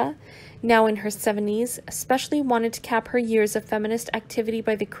in Russia, now in her 70s, especially wanted to cap her years of feminist activity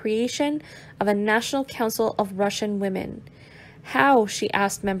by the creation of a National Council of Russian Women. How, she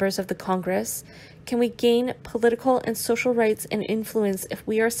asked members of the Congress, can we gain political and social rights and influence if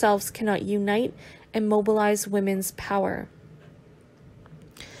we ourselves cannot unite and mobilize women's power?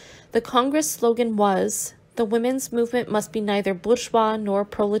 The Congress slogan was, "The women's movement must be neither bourgeois nor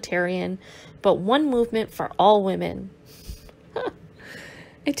proletarian, but one movement for all women."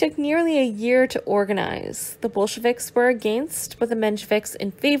 It took nearly a year to organize. The Bolsheviks were against, but the Mensheviks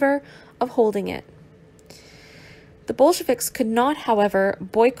in favor of holding it. The Bolsheviks could not, however,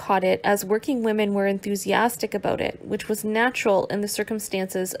 boycott it as working women were enthusiastic about it, which was natural in the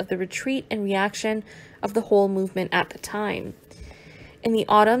circumstances of the retreat and reaction of the whole movement at the time. In the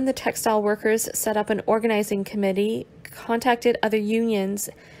autumn, the textile workers set up an organizing committee, contacted other unions,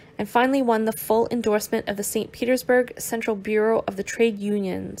 and finally won the full endorsement of the St. Petersburg Central Bureau of the Trade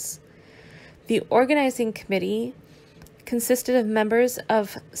Unions. The organizing committee consisted of members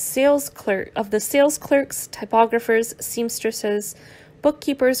of the sales clerks, typographers, seamstresses,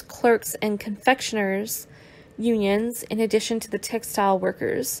 bookkeepers, clerks, and confectioners unions, in addition to the textile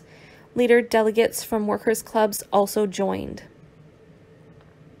workers. Leader delegates from workers' clubs also joined.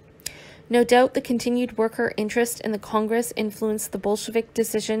 No doubt the continued worker interest in the Congress influenced the Bolshevik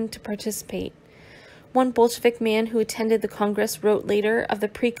decision to participate. One Bolshevik man who attended the Congress wrote later of the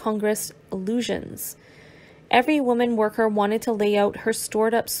pre-Congress illusions. Every woman worker wanted to lay out her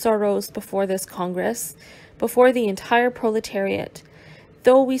stored-up sorrows before this Congress, before the entire proletariat.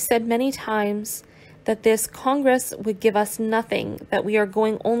 Though we said many times that this Congress would give us nothing, that we are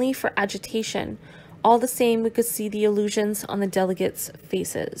going only for agitation, all the same we could see the illusions on the delegates'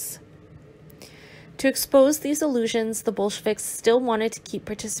 faces. To expose these illusions, the Bolsheviks still wanted to keep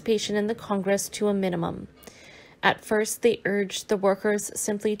participation in the Congress to a minimum. At first, they urged the workers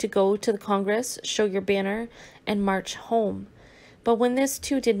simply to go to the Congress, show your banner, and march home. But when this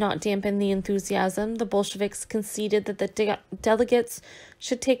too did not dampen the enthusiasm, the Bolsheviks conceded that the delegates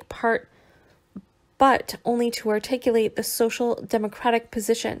should take part, but only to articulate the social democratic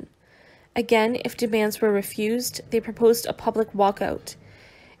position. Again, if demands were refused, they proposed a public walkout.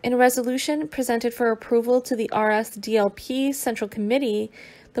 In a resolution presented for approval to the RSDLP Central Committee,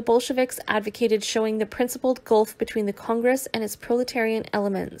 the Bolsheviks advocated showing the principled gulf between the Congress and its proletarian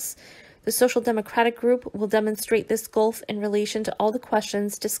elements. The Social Democratic Group will demonstrate this gulf in relation to all the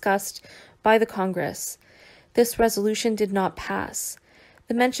questions discussed by the Congress. This resolution did not pass.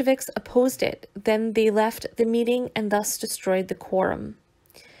 The Mensheviks opposed it, then they left the meeting and thus destroyed the quorum.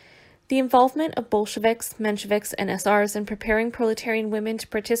 The involvement of Bolsheviks, Mensheviks, and SRs in preparing proletarian women to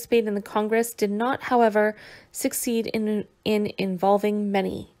participate in the Congress did not, however, succeed in involving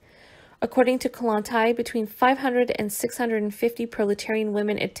many. According to Kollontai, between 500 and 650 proletarian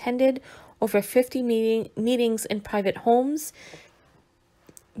women attended over 50 meetings in private homes,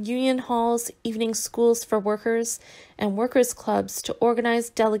 union halls, evening schools for workers, and workers' clubs to organize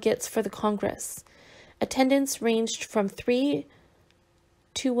delegates for the Congress. Attendance ranged from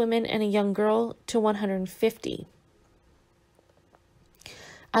 2 women and a young girl to 150.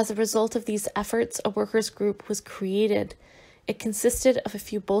 As a result of these efforts, a workers' group was created. It consisted of a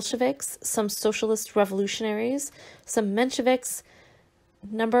few Bolsheviks, some socialist revolutionaries, some Mensheviks,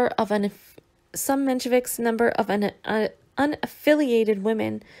 number of unaffiliated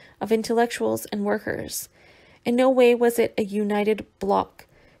women, of intellectuals and workers. In no way was it a united bloc.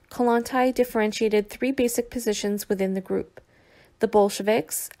 Kollontai differentiated 3 basic positions within the group. The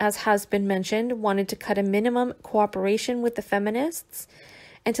Bolsheviks, as has been mentioned, wanted to cut a minimum cooperation with the feminists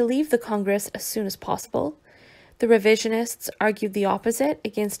and to leave the Congress as soon as possible. The revisionists argued the opposite,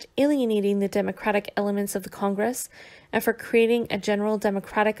 against alienating the democratic elements of the Congress and for creating a general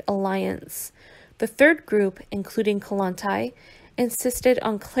democratic alliance. The third group, including Kollontai, insisted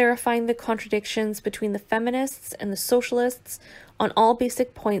on clarifying the contradictions between the feminists and the socialists on all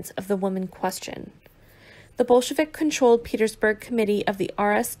basic points of the woman question. The Bolshevik-controlled Petersburg Committee of the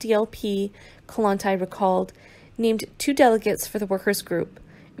RSDLP, Kollontai recalled, named 2 delegates for the workers' group,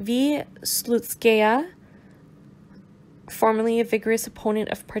 V. Slutskaya, formerly a vigorous opponent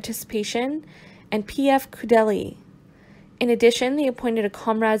of participation, and P.F. Kudely. In addition, they appointed a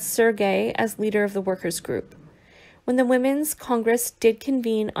comrade Sergei as leader of the workers' group. When the Women's Congress did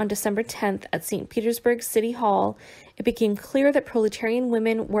convene on December 10th at St. Petersburg City Hall, it became clear that proletarian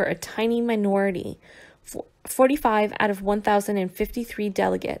women were a tiny minority, 45 out of 1,053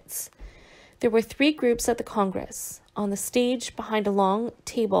 delegates. There were 3 groups at the Congress. On the stage, behind a long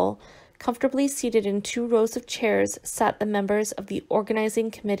table, comfortably seated in 2 rows of chairs, sat the members of the organizing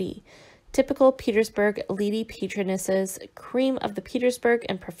committee, typical Petersburg lady patronesses, cream of the Petersburg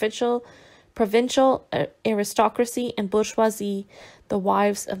and provincial aristocracy and bourgeoisie, the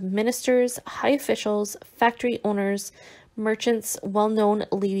wives of ministers, high officials, factory owners, merchants, well-known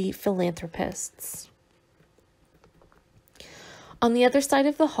lady philanthropists. On the other side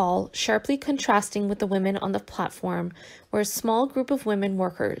of the hall, sharply contrasting with the women on the platform, were a small group of women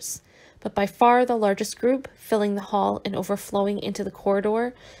workers, but by far the largest group, filling the hall and overflowing into the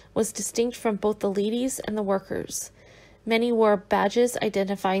corridor, was distinct from both the ladies and the workers. Many wore badges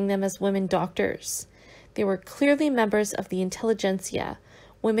identifying them as women doctors. They were clearly members of the intelligentsia,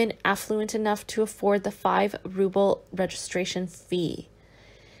 women affluent enough to afford the 5-ruble registration fee.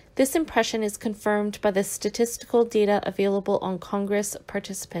 This impression is confirmed by the statistical data available on Congress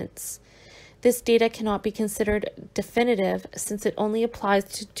participants. This data cannot be considered definitive since it only applies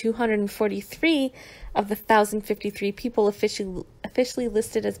to 243 of the 1,053 people officially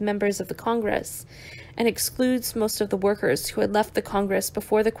listed as members of the Congress, and excludes most of the workers who had left the Congress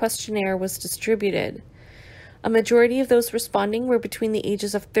before the questionnaire was distributed. A majority of those responding were between the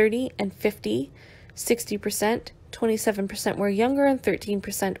ages of 30 and 50, 60%, 27% were younger, and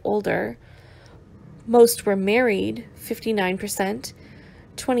 13% older. Most were married, 59%,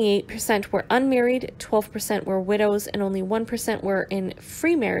 28% were unmarried, 12% were widows, and only 1% were in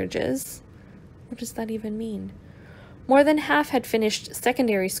free marriages. What does that even mean? More than half had finished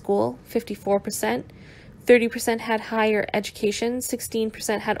secondary school, 54%, 30% had higher education,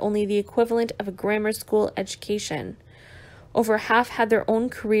 16% had only the equivalent of a grammar school education. Over half had their own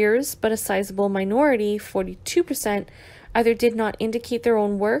careers, but a sizable minority, 42%, either did not indicate their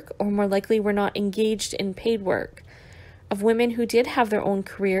own work or more likely were not engaged in paid work. Of women who did have their own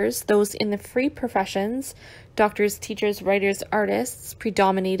careers, those in the free professions, doctors, teachers, writers, artists,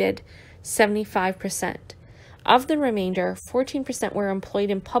 predominated 75%. Of the remainder, 14% were employed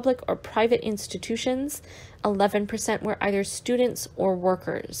in public or private institutions, 11% were either students or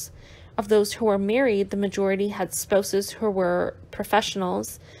workers. Of those who were married, the majority had spouses who were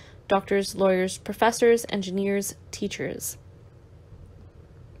professionals, doctors, lawyers, professors, engineers, teachers.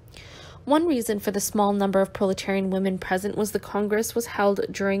 One reason for the small number of proletarian women present was the Congress was held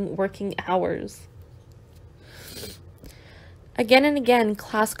during working hours. Again and again,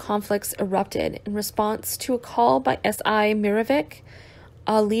 class conflicts erupted in response to a call by S.I. Mirovic,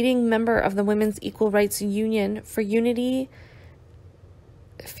 a leading member of the Women's Equal Rights Union, for unity.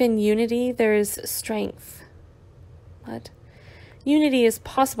 In unity, there is strength. What? Unity is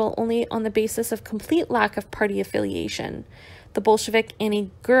possible only on the basis of complete lack of party affiliation. The Bolshevik Annie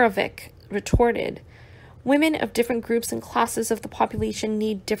Gurovic retorted, "Women of different groups and classes of the population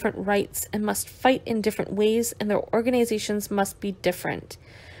need different rights and must fight in different ways, and their organizations must be different.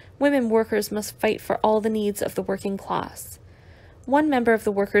 Women workers must fight for all the needs of the working class." One member of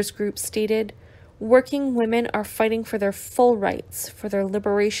the workers' group stated, "Working women are fighting for their full rights, for their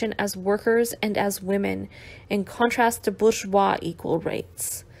liberation as workers and as women, in contrast to bourgeois equal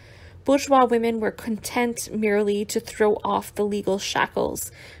rights." Bourgeois women were content merely to throw off the legal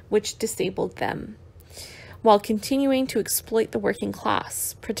shackles which disabled them, while continuing to exploit the working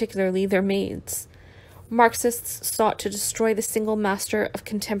class, particularly their maids. Marxists sought to destroy the single master of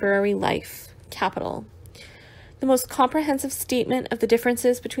contemporary life, capital. The most comprehensive statement of the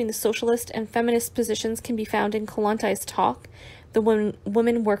differences between the socialist and feminist positions can be found in Kollontai's talk, The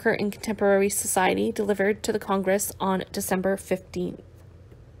Woman Worker in Contemporary Society, delivered to the Congress on December 15th.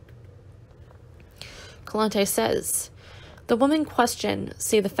 Kollontai says, "The woman question,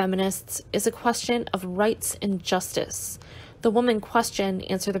 say the feminists, is a question of rights and justice. The woman question,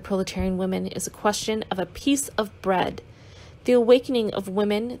 answer the proletarian women, is a question of a piece of bread. The awakening of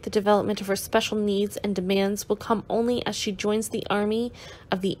women, the development of her special needs and demands will come only as she joins the army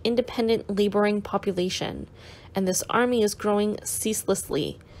of the independent laboring population, and this army is growing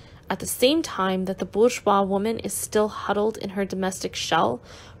ceaselessly. At the same time that the bourgeois woman is still huddled in her domestic shell,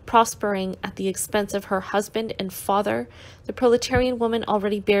 prospering at the expense of her husband and father, the proletarian woman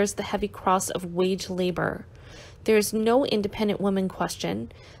already bears the heavy cross of wage labor. There is no independent woman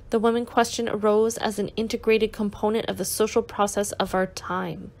question. The woman question arose as an integrated component of the social process of our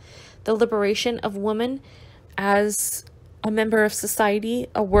time. The liberation of woman as a member of society,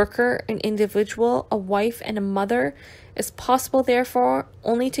 a worker, an individual, a wife, and a mother is possible, therefore,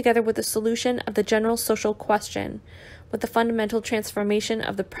 only together with the solution of the general social question, with the fundamental transformation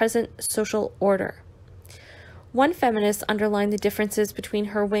of the present social order." One feminist underlined the differences between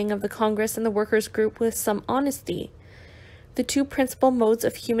her wing of the Congress and the workers' group with some honesty. "The two principal modes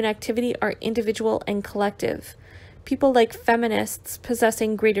of human activity are individual and collective. People like feminists,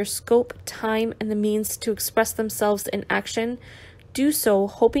 possessing greater scope, time, and the means to express themselves in action, do so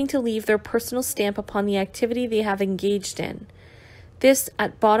hoping to leave their personal stamp upon the activity they have engaged in. This,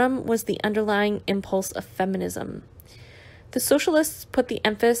 at bottom, was the underlying impulse of feminism. The socialists put the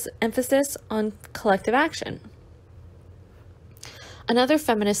emphasis on collective action." Another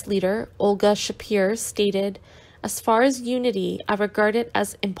feminist leader, Olga Shapir, stated, "As far as unity, I regard it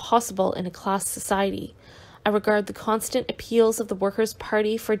as impossible in a class society. I regard the constant appeals of the Workers'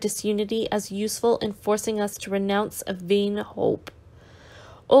 Party for disunity as useful in forcing us to renounce a vain hope."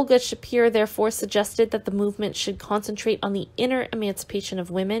 Olga Shapir therefore suggested that the movement should concentrate on the inner emancipation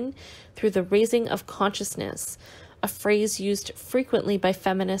of women through the raising of consciousness, a phrase used frequently by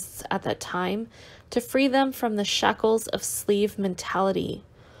feminists at that time, to free them from the shackles of slave mentality.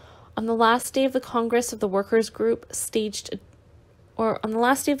 On the last day of the Congress of the Workers' Group, On the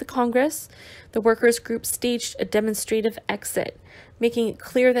last day of the Congress, the workers' group staged a demonstrative exit, making it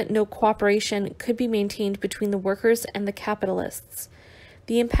clear that no cooperation could be maintained between the workers and the capitalists.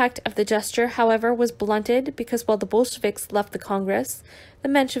 The impact of the gesture, however, was blunted because while the Bolsheviks left the Congress, the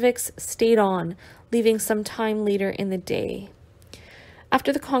Mensheviks stayed on, leaving some time later in the day.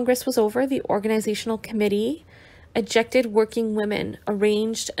 After the Congress was over, the organizational committee, ejected working women,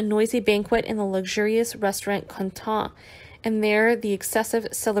 arranged a noisy banquet in the luxurious restaurant Contant, and there the excessive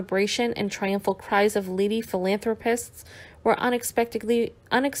celebration and triumphal cries of lady philanthropists were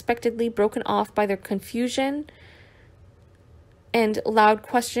unexpectedly broken off by their confusion and a loud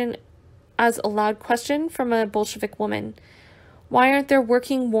question from a Bolshevik woman. Why aren't there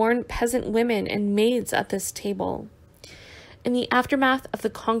working, worn peasant women and maids at this table? In the aftermath of the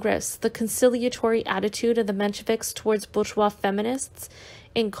Congress, the conciliatory attitude of the Mensheviks towards bourgeois feminists,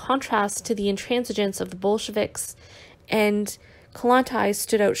 in contrast to the intransigence of the Bolsheviks and Kollontai,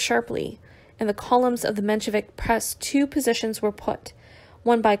 stood out sharply. In the columns of the Menshevik press, two positions were put,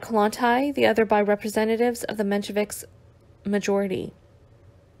 one by Kollontai, the other by representatives of the Mensheviks' majority.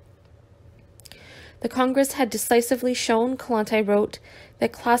 The Congress had decisively shown, Kollontai wrote,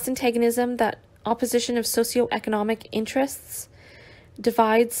 that class antagonism, that opposition of socio-economic interests,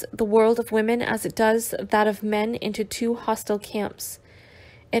 divides the world of women as it does that of men into two hostile camps.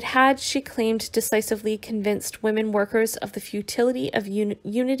 It had, she claimed, decisively convinced women workers of the futility of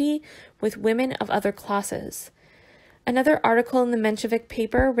unity with women of other classes. Another article in the Menshevik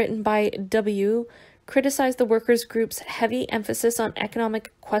paper, written by W., criticized the workers' group's heavy emphasis on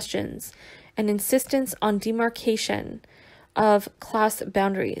economic questions and insistence on demarcation of class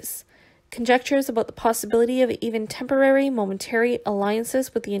boundaries. Conjectures about the possibility of even temporary, momentary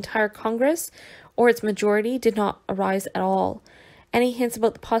alliances with the entire Congress or its majority did not arise at all. Any hints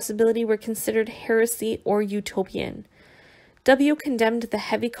about the possibility were considered heresy or utopian. W. condemned the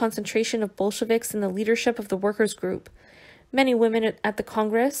heavy concentration of Bolsheviks in the leadership of the workers' group. Many women at the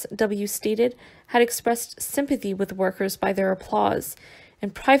Congress, W. stated, had expressed sympathy with the workers by their applause, in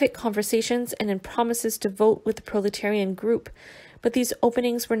private conversations and in promises to vote with the proletarian group, but these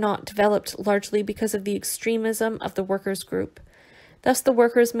openings were not developed largely because of the extremism of the workers' group. Thus the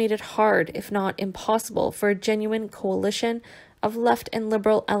workers made it hard, if not impossible, for a genuine coalition of left and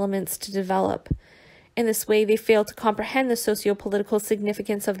liberal elements to develop. In this way, they failed to comprehend the socio-political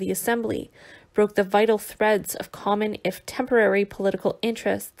significance of the assembly, broke the vital threads of common, if temporary, political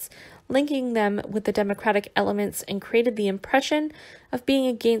interests, linking them with the democratic elements, and created the impression of being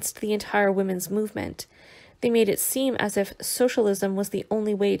against the entire women's movement. They made it seem as if socialism was the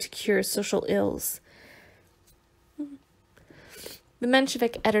only way to cure social ills. The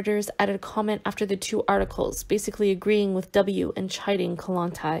Menshevik editors added a comment after the two articles, basically agreeing with W and chiding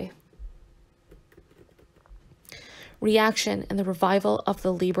Kollontai. Reaction and the revival of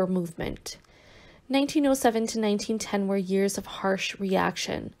the labor movement. 1907 to 1910 were years of harsh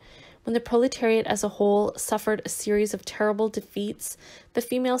reaction. When the proletariat as a whole suffered a series of terrible defeats, the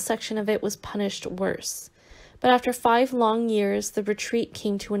female section of it was punished worse. But after 5 long years, the retreat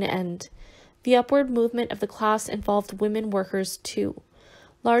came to an end. The upward movement of the class involved women workers too.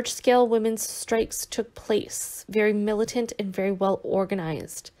 Large-scale women's strikes took place, very militant and very well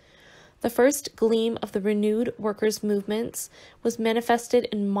organized. The first gleam of the renewed workers' movements was manifested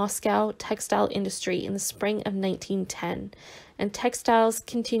in Moscow textile industry in the spring of 1910, and textiles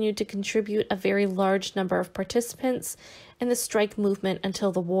continued to contribute a very large number of participants in the strike movement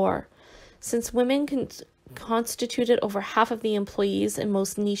until the war. Since women constituted over half of the employees in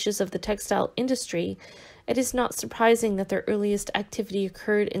most niches of the textile industry, it is not surprising that their earliest activity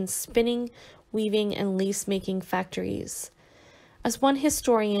occurred in spinning, weaving, and lace-making factories. As one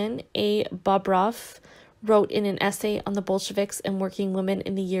historian, A. Bobrov, wrote in an essay on the Bolsheviks and working women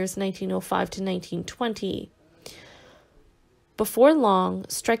in the years 1905 to 1920, before long,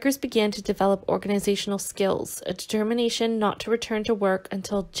 strikers began to develop organizational skills, a determination not to return to work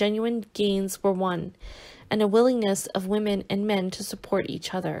until genuine gains were won, and a willingness of women and men to support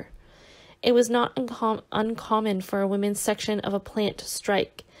each other. It was not uncommon for a women's section of a plant to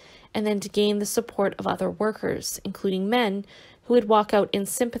strike, and then to gain the support of other workers, including men, who would walk out in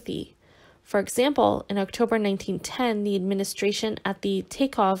sympathy. For example, in October 1910, the administration at the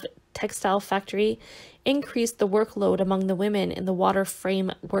Taikov textile factory increased the workload among the women in the water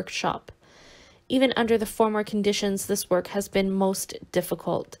frame workshop. Even under the former conditions, this work has been most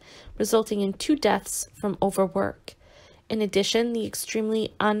difficult, resulting in 2 deaths from overwork. In addition, the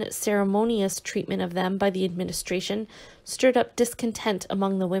extremely unceremonious treatment of them by the administration stirred up discontent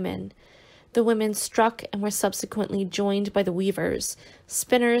among the women. The women struck and were subsequently joined by the weavers,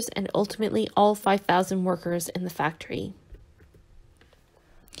 spinners, and ultimately all 5,000 workers in the factory.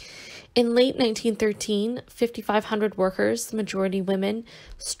 In late 1913, 5,500 workers, majority women,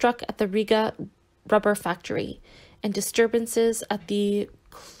 struck at the Riga rubber factory, and disturbances at the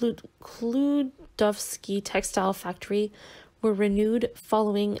Kludovsky textile factory were renewed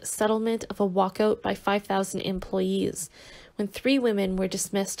following settlement of a walkout by 5,000 employees, when 3 women were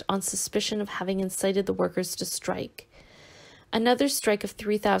dismissed on suspicion of having incited the workers to strike. Another strike of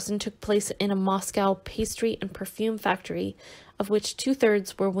 3,000 took place in a Moscow pastry and perfume factory, of which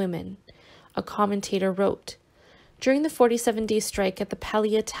 2/3 were women. A commentator wrote, "During the 47-day strike at the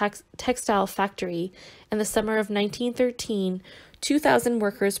Palia textile factory in the summer of 1913, 2,000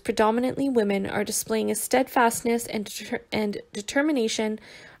 workers, predominantly women, are displaying a steadfastness and determination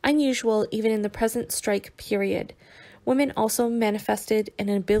unusual even in the present strike period. Women also manifested an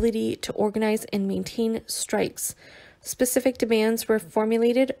ability to organize and maintain strikes. Specific demands were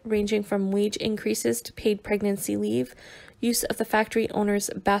formulated, ranging from wage increases to paid pregnancy leave, use of the factory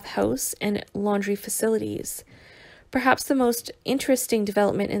owner's bathhouse, and laundry facilities. Perhaps the most interesting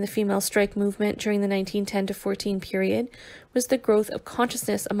development in the female strike movement during the 1910 to 14 period was the growth of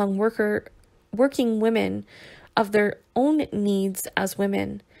consciousness among working women of their own needs as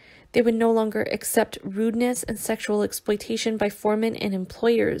women. They would no longer accept rudeness and sexual exploitation by foremen and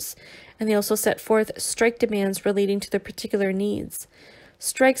employers, and they also set forth strike demands relating to their particular needs.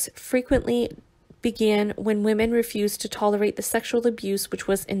 Strikes frequently began when women refused to tolerate the sexual abuse which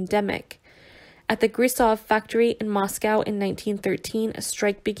was endemic. At the Grisov factory in Moscow in 1913, a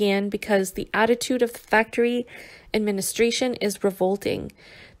strike began because the attitude of the factory administration is revolting.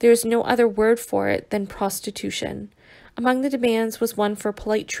 There is no other word for it than prostitution. Among the demands was one for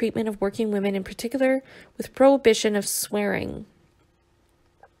polite treatment of working women, in particular, with prohibition of swearing.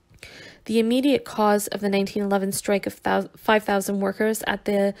 The immediate cause of the 1911 strike of 5,000 workers at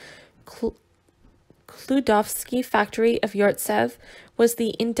the Kludovsky factory of Yartsev was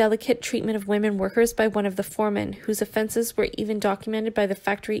the indelicate treatment of women workers by one of the foremen, whose offenses were even documented by the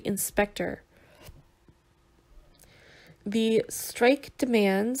factory inspector. The strike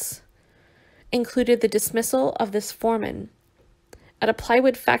demands included the dismissal of this foreman. At a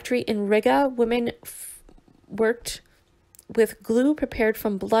plywood factory in Riga, women worked with glue prepared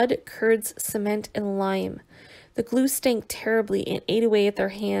from blood, curds, cement, and lime. The glue stank terribly and ate away at their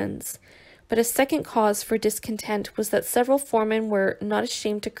hands. But a second cause for discontent was that several foremen were not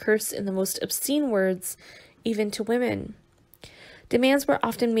ashamed to curse in the most obscene words, even to women. Demands were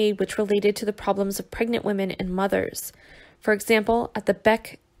often made which related to the problems of pregnant women and mothers. For example, at the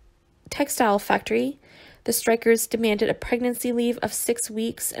Beck textile factory, the strikers demanded a pregnancy leave of 6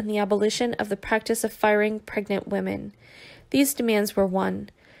 weeks and the abolition of the practice of firing pregnant women. These demands were one.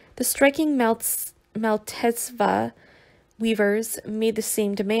 The striking Maltesva weavers made the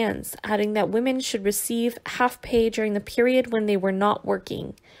same demands, adding that women should receive half pay during the period when they were not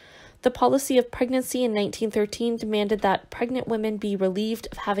working. The policy of pregnancy in 1913 demanded that pregnant women be relieved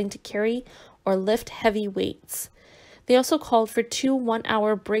of having to carry or lift heavy weights. They also called for 2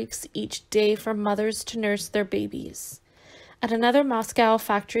 one-hour breaks each day for mothers to nurse their babies. At another Moscow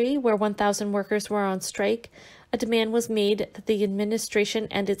factory, where 1,000 workers were on strike, a demand was made that the administration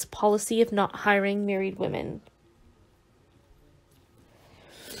end its policy of not hiring married women.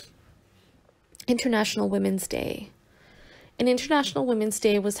 International Women's Day. An International Women's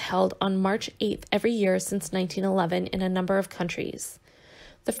Day was held on March 8th every year since 1911 in a number of countries.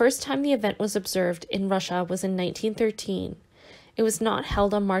 The first time the event was observed in Russia was in 1913. It was not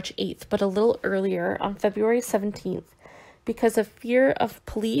held on March 8th, but a little earlier, on February 17th, because of fear of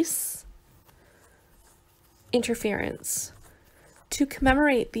police interference. To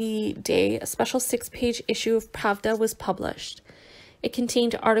commemorate the day, a special 6-page issue of Pravda was published. It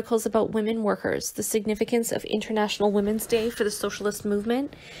contained articles about women workers, the significance of International Women's Day for the socialist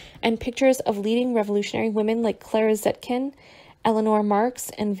movement, and pictures of leading revolutionary women like Clara Zetkin, Eleanor Marx,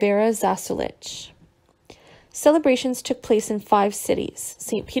 and Vera Zasulich. Celebrations took place in 5 cities: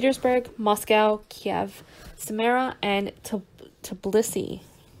 St. Petersburg, Moscow, Kiev, Samara, and Tbilisi.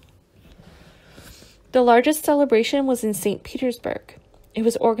 The largest celebration was in St. Petersburg. It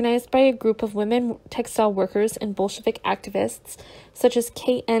was organized by a group of women textile workers and Bolshevik activists such as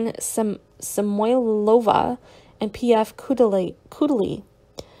K.N. Samoylova and P.F. Kudely,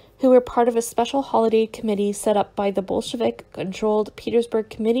 who were part of a special holiday committee set up by the Bolshevik-controlled Petersburg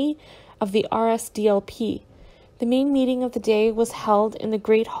Committee of the RSDLP. The main meeting of the day was held in the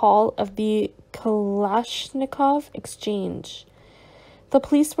Great Hall of the Kalashnikov Exchange. The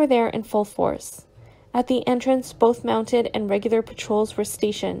police were there in full force. At the entrance, both mounted and regular patrols were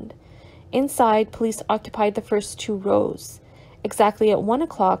stationed. Inside, police occupied the first 2 rows. Exactly at 1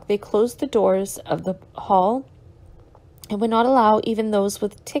 o'clock, they closed the doors of the hall and would not allow even those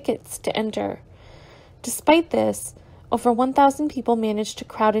with tickets to enter. Despite this, over 1,000 people managed to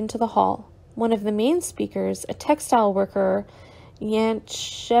crowd into the hall. One of the main speakers, a textile worker,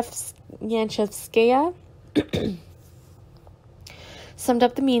 Yanchevskaya, summed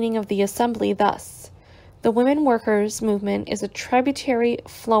up the meaning of the assembly thus: "The women workers' movement is a tributary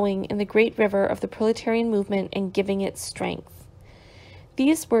flowing in the great river of the proletarian movement and giving it strength."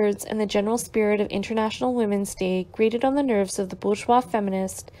 These words and the general spirit of International Women's Day grated on the nerves of the bourgeois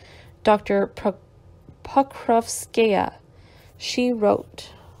feminist Dr. Pokrovskaya. She wrote,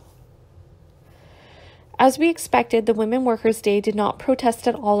 "As we expected, the Women Workers' Day did not protest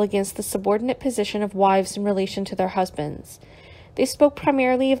at all against the subordinate position of wives in relation to their husbands. They spoke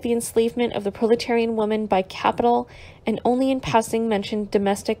primarily of the enslavement of the proletarian woman by capital and only in passing mentioned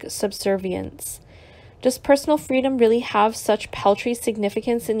domestic subservience. Does personal freedom really have such paltry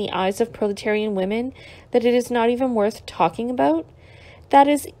significance in the eyes of proletarian women that it is not even worth talking about? That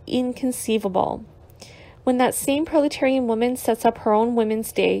is inconceivable. When that same proletarian woman sets up her own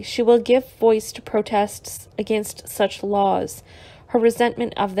Women's Day, she will give voice to protests against such laws, her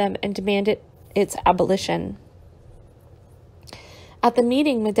resentment of them, and demand its abolition." At the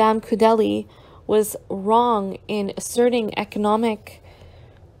meeting, Madame Kollontai was wrong in asserting economic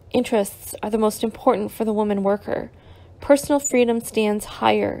interests are the most important for the woman worker. Personal freedom stands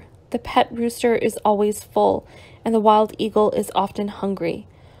higher. The pet rooster is always full, and the wild eagle is often hungry.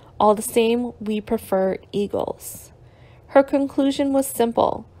 All the same, we prefer eagles. Her conclusion was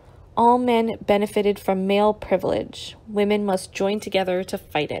simple. All men benefited from male privilege. Women must join together to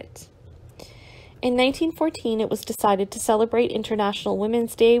fight it. In 1914, it was decided to celebrate International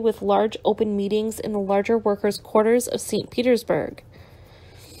Women's Day with large open meetings in the larger workers' quarters of St. Petersburg.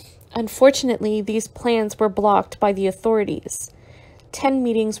 Unfortunately, these plans were blocked by the authorities. 10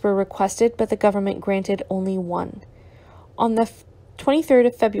 meetings were requested, but the government granted only one. On the 23rd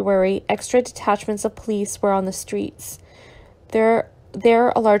of February, extra detachments of police were on the streets. There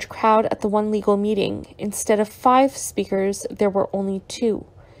a large crowd at the one legal meeting. Instead of 5 speakers, there were only 2.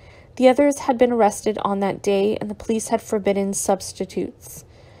 The others had been arrested on that day, and the police had forbidden substitutes.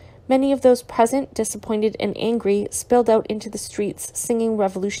 Many of those present, disappointed and angry, spilled out into the streets singing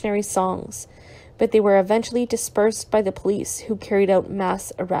revolutionary songs, but they were eventually dispersed by the police, who carried out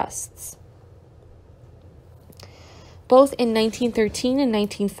mass arrests. Both in 1913 and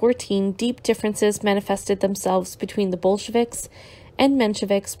 1914, deep differences manifested themselves between the Bolsheviks and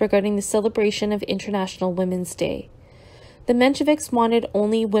Mensheviks regarding the celebration of International Women's Day. The Mensheviks wanted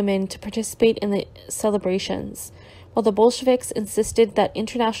only women to participate in the celebrations, while the Bolsheviks insisted that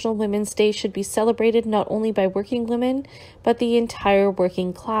International Women's Day should be celebrated not only by working women, but the entire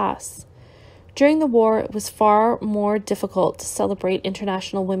working class. During the war, it was far more difficult to celebrate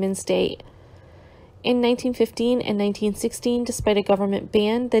International Women's Day. In 1915 and 1916, despite a government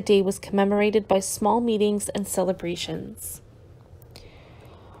ban, the day was commemorated by small meetings and celebrations.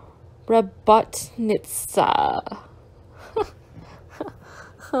 Rabotnitsa.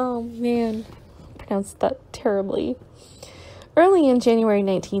 Oh man, I pronounced that terribly. Early in January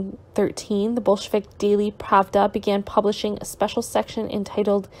 1913, the Bolshevik daily Pravda began publishing a special section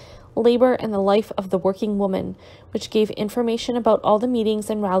entitled Labor and the Life of the Working Woman, which gave information about all the meetings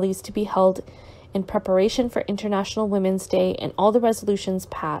and rallies to be held in preparation for International Women's Day and all the resolutions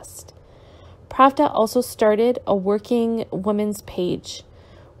passed. Pravda also started a working women's page.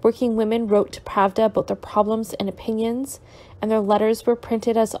 Working women wrote to Pravda about their problems and opinions, and their letters were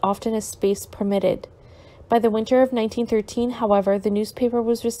printed as often as space permitted. By the winter of 1913, however, the newspaper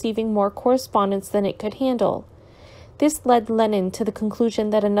was receiving more correspondence than it could handle. This led Lenin to the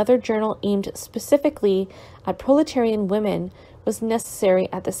conclusion that another journal aimed specifically at proletarian women was necessary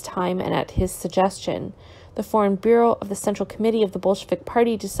at this time, and at his suggestion, the Foreign Bureau of the Central Committee of the Bolshevik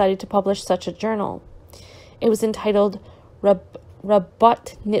Party decided to publish such a journal. It was entitled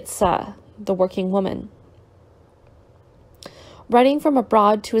Rabotnitsa, the Working Woman. Writing from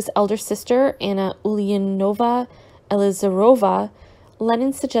abroad to his elder sister, Anna Ulyanova Elizarova,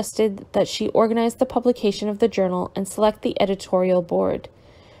 Lenin suggested that she organize the publication of the journal and select the editorial board.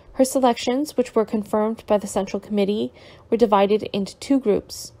 Her selections, which were confirmed by the Central Committee, were divided into 2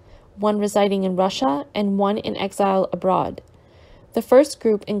 groups, one residing in Russia and one in exile abroad. The first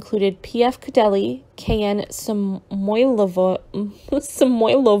group included P.F. Kudeli, K.N. Samoylova,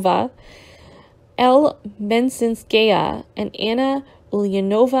 L. Mensinskaya, and Anna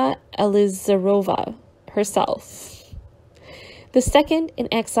Ulyanova Elizarova herself. The second in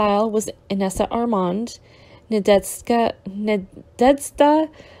exile was Inessa Armand, Nadezhda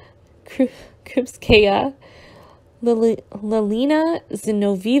Krupskaya, Lelina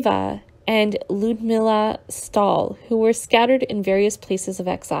Zinoviev, and Ludmila Stahl, who were scattered in various places of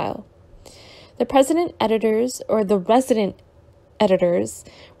exile. The resident editors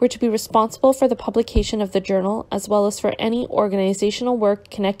were to be responsible for the publication of the journal, as well as for any organizational work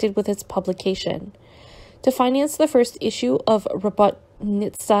connected with its publication. To finance the first issue of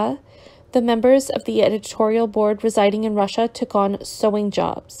Robotnitsa, the members of the editorial board residing in Russia took on sewing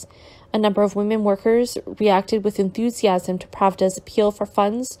jobs. A number of women workers reacted with enthusiasm to Pravda's appeal for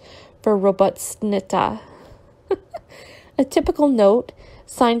funds for Robotnitsa. A typical note,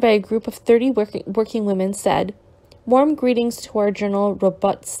 signed by a group of 30 working women, said, "Warm greetings to our journal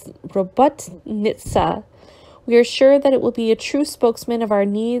Robotnitsa. We are sure that it will be a true spokesman of our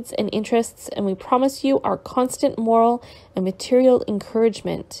needs and interests, and we promise you our constant moral and material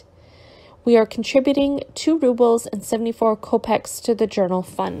encouragement. We are contributing 2 rubles and 74 kopecks to the journal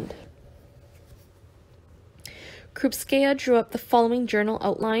fund." Krupskaya drew up the following journal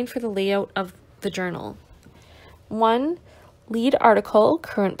outline for the layout of the journal. 1. Lead article,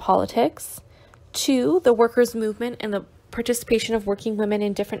 current politics. 2. The workers' movement and the participation of working women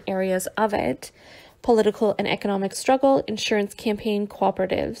in different areas of it. Political and economic struggle, insurance campaign,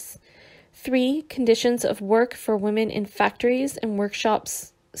 cooperatives. 3. Conditions of work for women in factories and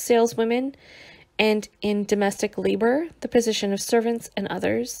workshops, saleswomen, and in domestic labor, the position of servants and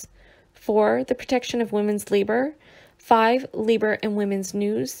others. 4. The protection of women's labor. 5. Labor and women's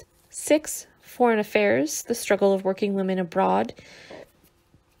news. 6. Foreign affairs, the struggle of working women abroad.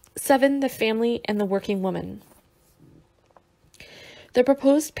 7. The family and the working woman. The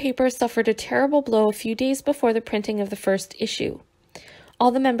proposed paper suffered a terrible blow a few days before the printing of the first issue.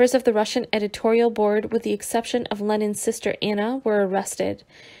 All the members of the Russian editorial board, with the exception of Lenin's sister Anna, were arrested,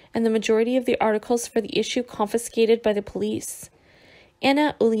 and the majority of the articles for the issue confiscated by the police.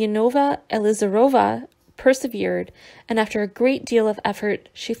 Anna Ulyanova Elizarova persevered, and after a great deal of effort,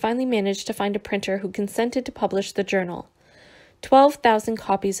 she finally managed to find a printer who consented to publish the journal. 12,000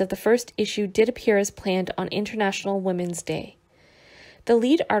 copies of the first issue did appear as planned on International Women's Day. The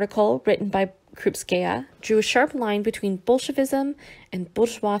lead article, written by Krupskaya, drew a sharp line between Bolshevism and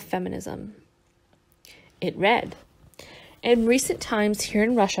bourgeois feminism. It read, "In recent times here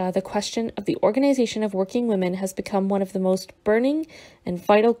in Russia, the question of the organization of working women has become one of the most burning and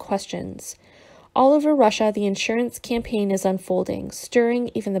vital questions. All over Russia, the insurance campaign is unfolding,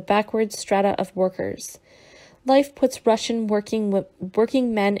 stirring even the backward strata of workers. Life puts Russian working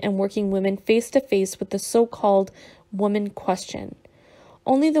men and working women face to face with the so-called woman question.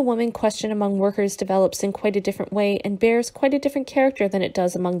 Only the woman question among workers develops in quite a different way and bears quite a different character than it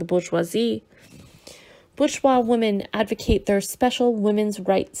does among the bourgeoisie. Bourgeois women advocate their special women's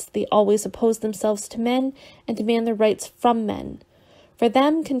rights. They always oppose themselves to men and demand their rights from men. For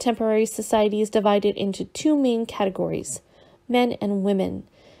them, contemporary society is divided into 2 main categories, men and women.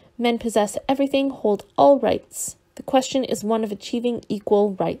 Men possess everything, hold all rights. The question is one of achieving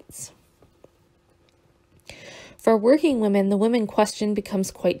equal rights. For working women, the women question becomes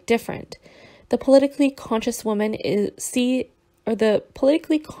quite different. The politically conscious women see that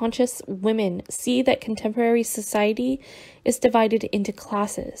contemporary society is divided into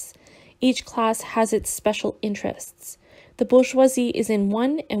classes. Each class has its special interests. The bourgeoisie is in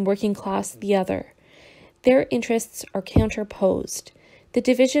one and working class the other. Their interests are counterposed. The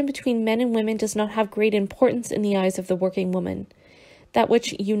division between men and women does not have great importance in the eyes of the working woman. That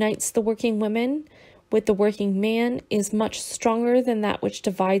which unites the working women with the working man is much stronger than that which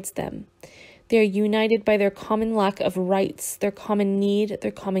divides them. They are united by their common lack of rights, their common need,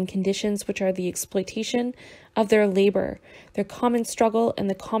 their common conditions, which are the exploitation of their labor, their common struggle, and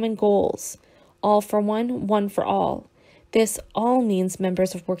the common goals. All for one, one for all. This all means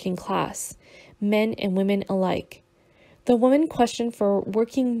members of working class, men and women alike. The woman question for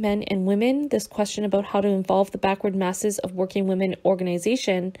working men and women, this question about how to involve the backward masses of working women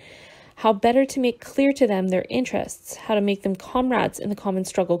organization, how better to make clear to them their interests, how to make them comrades in the common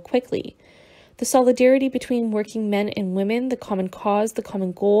struggle quickly. The solidarity between working men and women, the common cause, the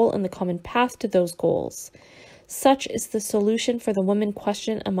common goal, and the common path to those goals. Such is the solution for the woman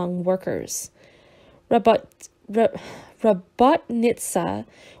question among workers. Robotnitsa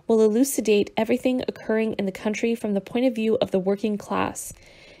will elucidate everything occurring in the country from the point of view of the working class.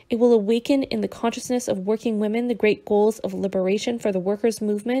 It will awaken in the consciousness of working women the great goals of liberation for the workers'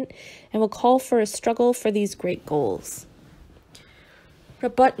 movement and will call for a struggle for these great goals.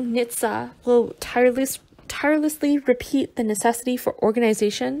 Robotnitsa will tirelessly repeat the necessity for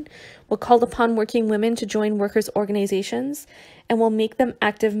organization, will call upon working women to join workers' organizations, and will make them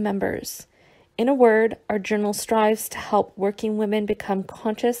active members. In a word, our journal strives to help working women become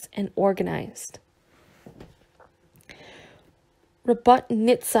conscious and organized.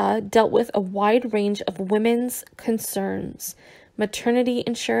 Rabotnitsa dealt with a wide range of women's concerns: maternity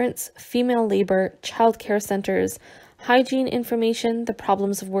insurance, female labor, child care centers, hygiene information, the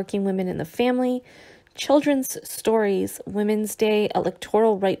problems of working women in the family, children's stories, Women's Day,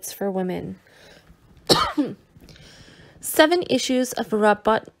 electoral rights for women. 7 issues of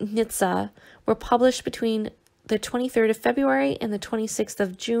Rabotnitsa were published between the 23rd of February and the 26th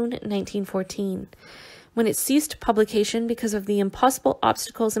of June 1914, when it ceased publication because of the impossible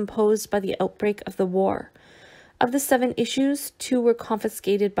obstacles imposed by the outbreak of the war. Of the 7 issues, 2 were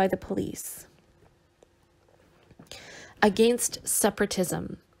confiscated by the police. Against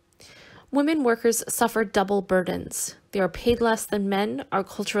separatism. Women workers suffer double burdens. They are paid less than men, are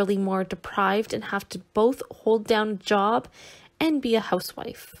culturally more deprived, and have to both hold down a job and be a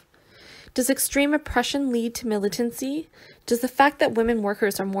housewife. Does extreme oppression lead to militancy? Does the fact that women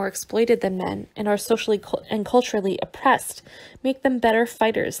workers are more exploited than men and are socially and culturally oppressed make them better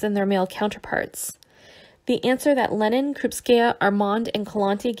fighters than their male counterparts? The answer that Lenin, Krupskaya, Armand, and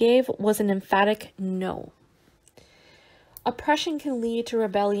Kollontai gave was an emphatic no. Oppression can lead to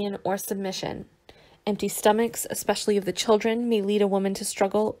rebellion or submission. Empty stomachs, especially of the children, may lead a woman to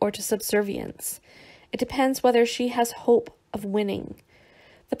struggle or to subservience. It depends whether she has hope of winning.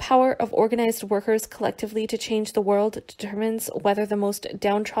 The power of organized workers collectively to change the world determines whether the most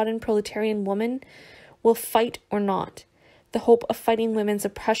downtrodden proletarian woman will fight or not. The hope of fighting women's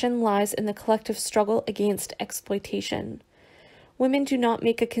oppression lies in the collective struggle against exploitation. Women do not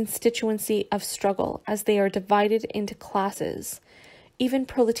make a constituency of struggle, as they are divided into classes. Even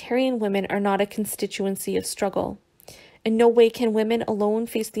proletarian women are not a constituency of struggle. In no way can women alone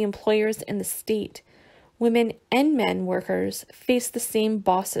face the employers and the state. Women and men workers face the same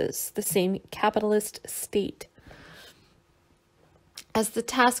bosses, the same capitalist state. As the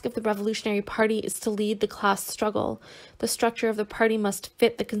task of the Revolutionary Party is to lead the class struggle, the structure of the party must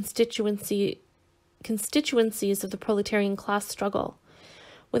fit the constituencies of the proletarian class struggle.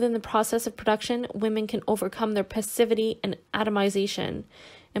 Within the process of production, women can overcome their passivity and atomization,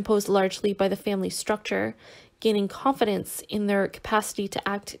 imposed largely by the family structure, gaining confidence in their capacity to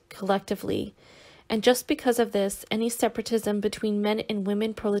act collectively. And just because of this, any separatism between men and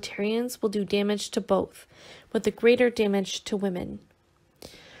women proletarians will do damage to both, with the greater damage to women.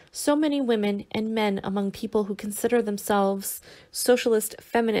 So many women and men among people who consider themselves socialist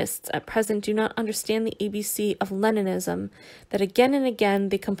feminists at present do not understand the ABC of Leninism that again and again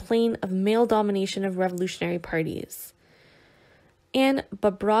they complain of male domination of revolutionary parties. Anne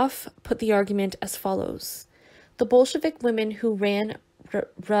Babrov put the argument as follows. The Bolshevik women who ran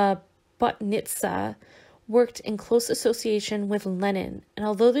Rabotnitsa worked in close association with Lenin, and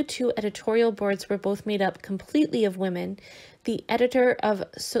although the 2 editorial boards were both made up completely of women, the editor of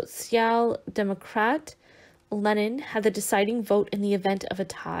Social Democrat, Lenin, had the deciding vote in the event of a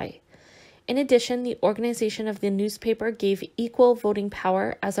tie. In addition, the organization of the newspaper gave equal voting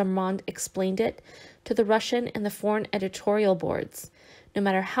power, as Armand explained it, to the Russian and the foreign editorial boards, no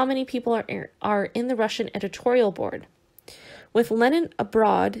matter how many people are in the Russian editorial board. With Lenin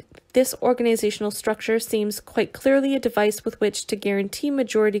abroad, this organizational structure seems quite clearly a device with which to guarantee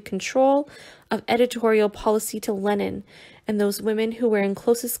majority control of editorial policy to Lenin and those women who were in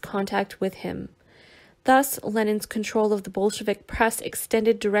closest contact with him. Thus, Lenin's control of the Bolshevik press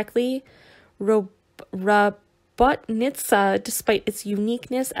extended directly Rabotnitsa, despite its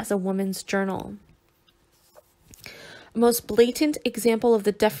uniqueness as a woman's journal. A most blatant example of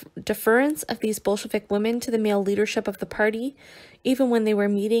the deference of these Bolshevik women to the male leadership of the party, even when they were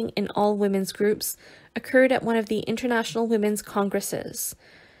meeting in all women's groups, occurred at one of the International Women's Congresses,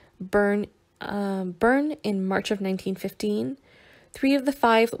 Bern in March of 1915. 3 of the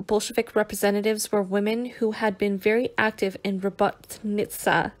 5 Bolshevik representatives were women who had been very active in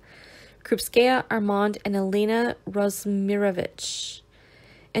Rabotnitsa: Krupskaya, Armand, and Elena Rozmirovich.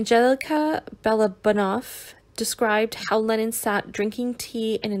 Angelika Balabanov described how Lenin sat drinking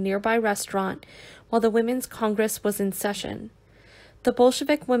tea in a nearby restaurant while the Women's Congress was in session. The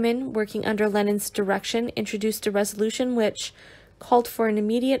Bolshevik women, working under Lenin's direction, introduced a resolution which called for an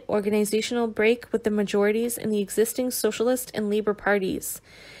immediate organizational break with the majorities in the existing socialist and labor parties,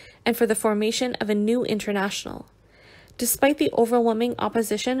 and for the formation of a new international. Despite the overwhelming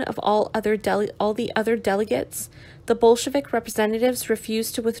opposition of all the other delegates, the Bolshevik representatives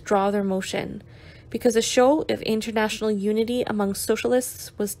refused to withdraw their motion. Because a show of international unity among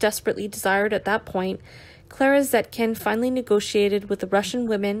socialists was desperately desired at that point, Clara Zetkin finally negotiated with the Russian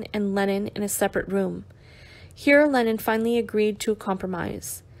women and Lenin in a separate room. Here, Lenin finally agreed to a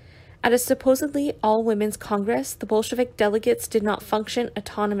compromise. At a supposedly all-women's Congress, the Bolshevik delegates did not function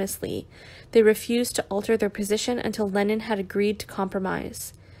autonomously. They refused to alter their position until Lenin had agreed to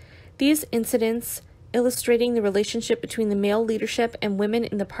compromise. These incidents, illustrating the relationship between the male leadership and women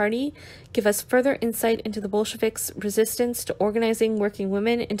in the party, give us further insight into the Bolsheviks' resistance to organizing working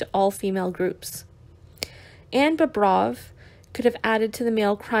women into all-female groups. Anne Babrov could have added to the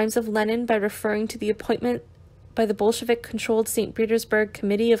male crimes of Lenin by referring to the appointment by the Bolshevik-controlled St. Petersburg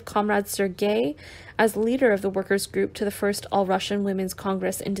Committee of Comrade Sergei as leader of the workers' group to the First All-Russian Women's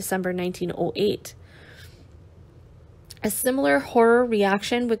Congress in December 1908. A similar horror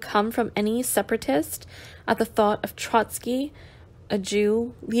reaction would come from any separatist at the thought of Trotsky, a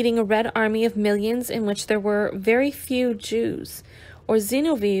Jew, leading a Red Army of millions in which there were very few Jews, or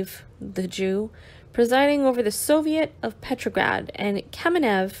Zinoviev, the Jew, presiding over the Soviet of Petrograd, and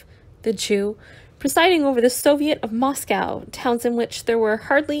Kamenev, the Jew, presiding over the Soviet of Moscow, towns in which there were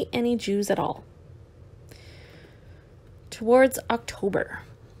hardly any Jews at all. Towards October.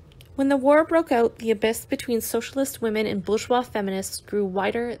 When the war broke out, the abyss between socialist women and bourgeois feminists grew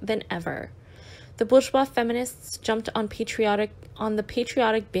wider than ever. The bourgeois feminists jumped on the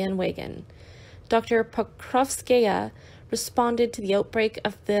patriotic bandwagon. Dr. Pokrovskaya responded to the outbreak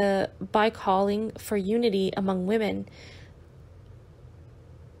of by calling for unity among women,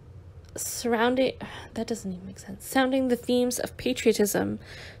 sounding the themes of patriotism,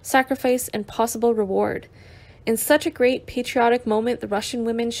 sacrifice, and possible reward. In such a great patriotic moment, the Russian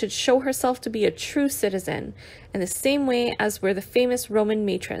woman should show herself to be a true citizen, in the same way as were the famous Roman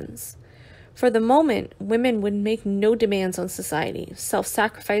matrons. For the moment, women would make no demands on society.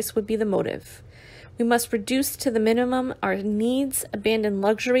 Self-sacrifice would be the motive. We must reduce to the minimum our needs, abandon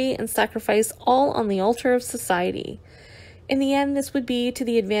luxury, and sacrifice all on the altar of society. In the end, this would be to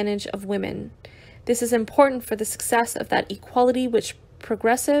the advantage of women. This is important for the success of that equality which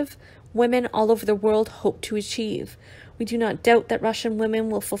progressive women all over the world hope to achieve. We do not doubt that Russian women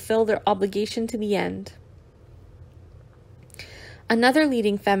will fulfill their obligation to the end. Another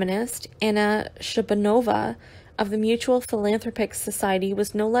leading feminist, Anna Shabanova, of the Mutual Philanthropic Society,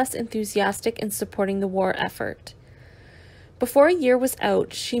 was no less enthusiastic in supporting the war effort. Before a year was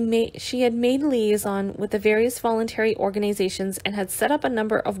out, she had made liaison with the various voluntary organizations and had set up a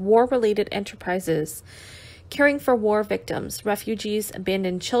number of war-related enterprises, caring for war victims, refugees,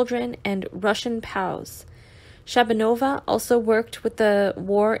 abandoned children, and Russian POWs. Shabanova also worked with the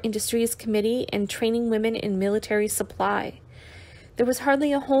War Industries Committee in training women in military supply. There was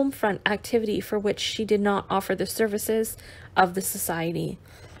hardly a home front activity for which she did not offer the services of the society.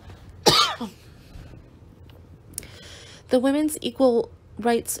 The Women's Equal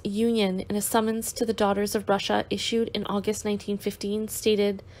Rights Union, in a summons to the Daughters of Russia issued in August 1915,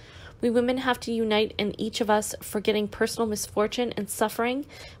 stated, "We women have to unite, and each of us, forgetting personal misfortune and suffering,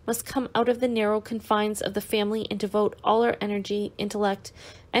 must come out of the narrow confines of the family and devote all our energy, intellect,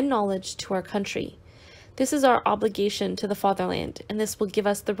 and knowledge to our country. This is our obligation to the fatherland, and this will give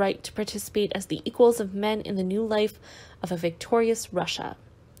us the right to participate as the equals of men in the new life of a victorious Russia."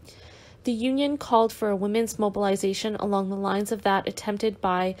 The Union called for a women's mobilization along the lines of that attempted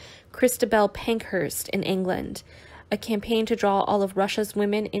by Christabel Pankhurst in England, a campaign to draw all of Russia's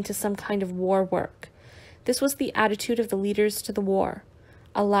women into some kind of war work. This was the attitude of the leaders to the war.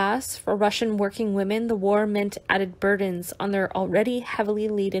 Alas, for Russian working women, the war meant added burdens on their already heavily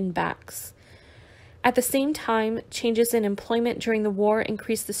laden backs. At the same time, changes in employment during the war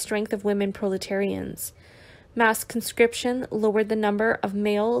increased the strength of women proletarians. Mass conscription lowered the number of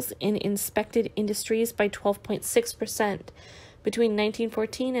males in inspected industries by 12.6% between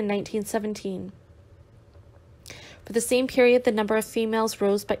 1914 and 1917. For the same period, the number of females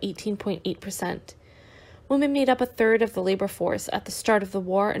rose by 18.8%. Women made up a third of the labor force at the start of the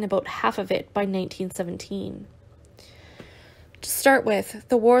war and about half of it by 1917. To start with,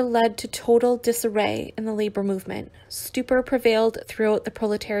 the war led to total disarray in the labor movement. Stupor prevailed throughout the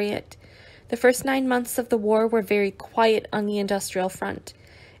proletariat. The first 9 months of the war were very quiet on the industrial front.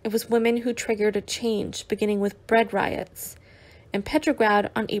 It was women who triggered a change, beginning with bread riots. In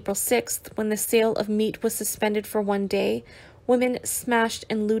Petrograd, on April 6th, when the sale of meat was suspended for one day, women smashed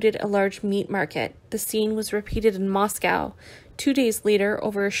and looted a large meat market. The scene was repeated in Moscow 2 days later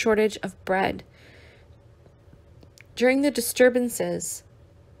over a shortage of bread. During the disturbances,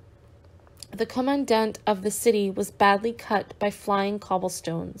 the commandant of the city was badly cut by flying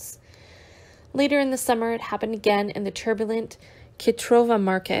cobblestones. Later in the summer, it happened again in the turbulent Kitrova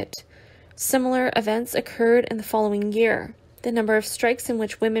market. Similar events occurred in the following year. The number of strikes in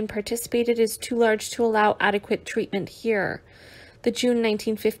which women participated is too large to allow adequate treatment here. The June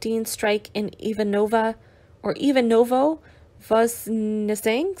 1915 strike in Ivanovo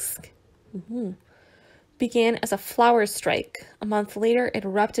Voznesensk began as a flower strike. A month later, it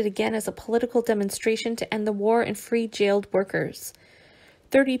erupted again as a political demonstration to end the war and free jailed workers.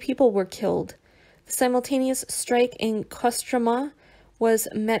 30 people were killed. The simultaneous strike in Kostroma was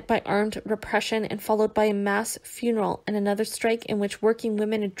met by armed repression and followed by a mass funeral and another strike in which working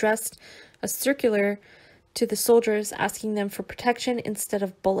women addressed a circular to the soldiers asking them for protection instead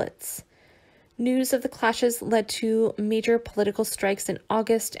of bullets. News of the clashes led to major political strikes in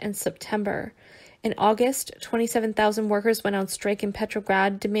August and September. In August, 27,000 workers went on strike in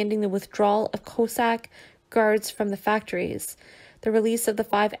Petrograd, demanding the withdrawal of Cossack guards from the factories, the release of the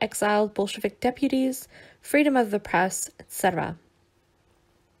 5 exiled Bolshevik deputies, freedom of the press, etc.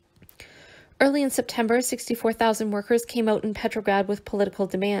 Early in September, 64,000 workers came out in Petrograd with political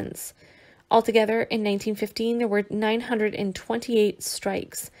demands. Altogether, in 1915, there were 928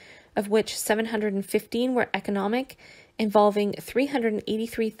 strikes, of which 715 were economic, involving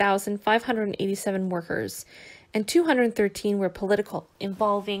 383,587 workers, and 213 were political,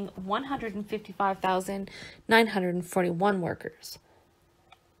 involving 155,941 workers.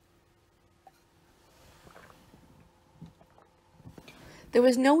 There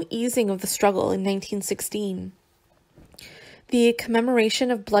was no easing of the struggle in 1916. The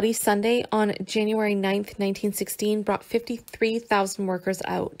commemoration of Bloody Sunday on January 9th, 1916 brought 53,000 workers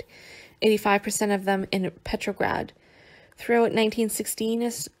out, 85% of them in Petrograd. Throughout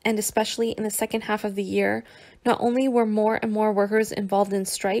 1916, and especially in the second half of the year, not only were more and more workers involved in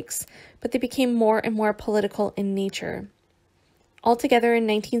strikes, but they became more and more political in nature. Altogether, in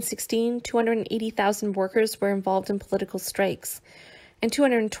 1916, 280,000 workers were involved in political strikes, and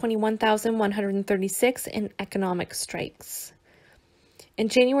 221,136 in economic strikes. In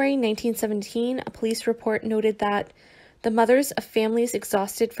January 1917, a police report noted that the mothers of families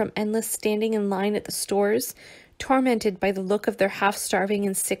exhausted from endless standing in line at the stores, tormented by the look of their half-starving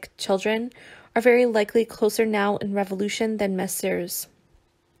and sick children, are very likely closer now in revolution than Messrs.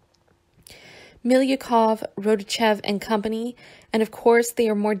 Milyukov, Rodichev, and company, and of course they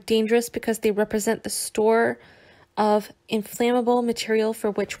are more dangerous because they represent the store of inflammable material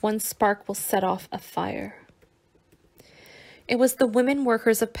for which one spark will set off a fire. It was the women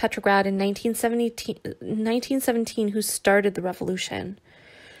workers of Petrograd in 1917 who started the revolution.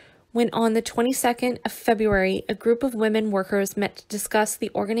 When on the 22nd of February, a group of women workers met to discuss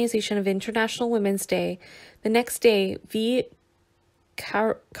the organization of International Women's Day, the next day, V.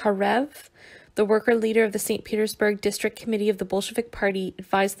 Karev, the worker leader of the St. Petersburg District Committee of the Bolshevik Party,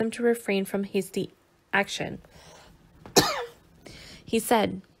 advised them to refrain from hasty action. He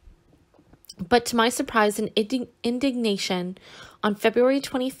said, but to my surprise and indignation, on February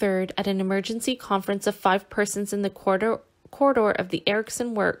 23rd, at an emergency conference of 5 persons in the corridor of the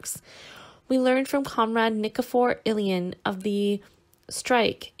Ericsson Works, we learned from Comrade Nikifor Ilyin of the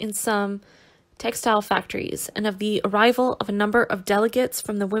strike in some textile factories and of the arrival of a number of delegates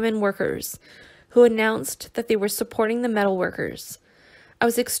from the women workers who announced that they were supporting the metal workers. I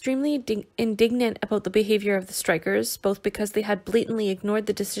was extremely indignant about the behavior of the strikers, both because they had blatantly ignored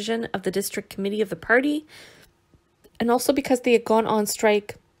the decision of the district committee of the party, and also because they had gone on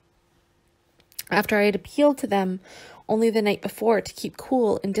strike after I had appealed to them only the night before to keep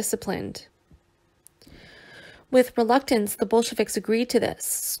cool and disciplined. With reluctance, the Bolsheviks agreed to this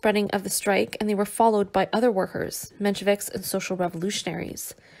spreading of the strike, and they were followed by other workers, Mensheviks and social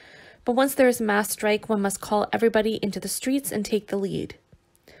revolutionaries. But once there is a mass strike, one must call everybody into the streets and take the lead.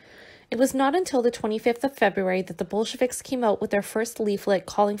 It was not until the 25th of February that the Bolsheviks came out with their first leaflet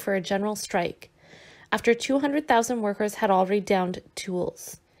calling for a general strike, after 200,000 workers had already downed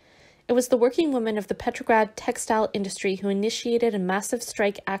tools. It was the working women of the Petrograd textile industry who initiated a massive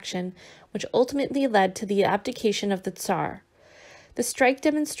strike action which ultimately led to the abdication of the Tsar. The strike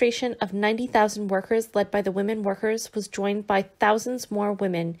demonstration of 90,000 workers led by the women workers was joined by thousands more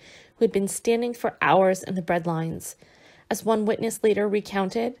women who had been standing for hours in the bread lines. As one witness later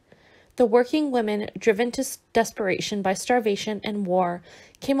recounted, the working women, driven to desperation by starvation and war,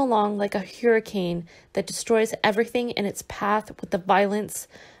 came along like a hurricane that destroys everything in its path with the violence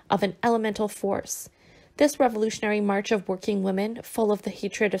of an elemental force. This revolutionary march of working women, full of the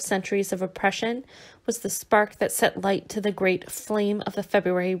hatred of centuries of oppression, was the spark that set light to the great flame of the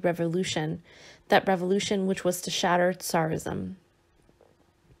February Revolution, that revolution which was to shatter Tsarism.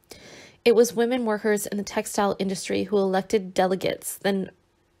 It was women workers in the textile industry who elected delegates,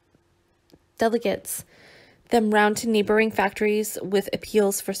 them round to neighboring factories with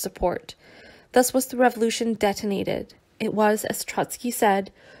appeals for support. Thus was the revolution detonated. It was, as Trotsky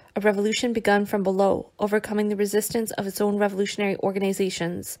said, a revolution begun from below, overcoming the resistance of its own revolutionary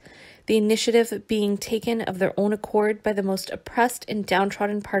organizations, the initiative being taken of their own accord by the most oppressed and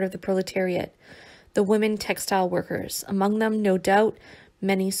downtrodden part of the proletariat, the women textile workers, among them, no doubt,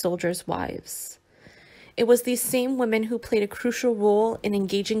 many soldiers' wives. It was these same women who played a crucial role in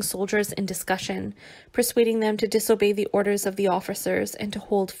engaging soldiers in discussion, persuading them to disobey the orders of the officers and to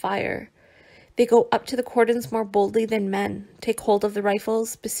hold fire. They go up to the cordons more boldly than men, take hold of the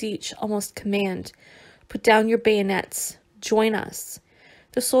rifles, beseech, almost command. Put down your bayonets. Join us.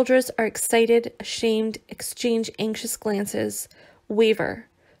 The soldiers are excited, ashamed, exchange anxious glances, waver.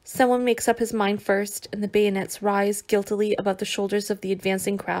 Someone makes up his mind first, and the bayonets rise guiltily above the shoulders of the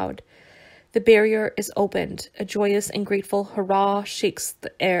advancing crowd. The barrier is opened. A joyous and grateful hurrah shakes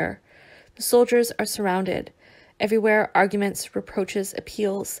the air. The soldiers are surrounded. Everywhere, arguments, reproaches,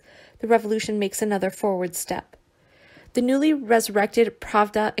 appeals. The revolution makes another forward step. The newly resurrected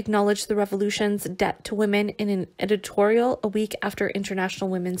Pravda acknowledged the revolution's debt to women in an editorial a week after International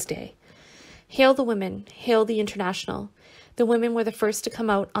Women's Day. Hail the women, hail the International. The women were the first to come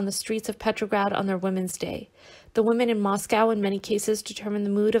out on the streets of Petrograd on their Women's Day. The women in Moscow, in many cases, determined the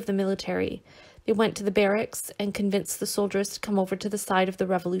mood of the military. They went to the barracks and convinced the soldiers to come over to the side of the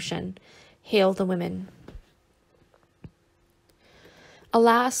revolution. Hail the women.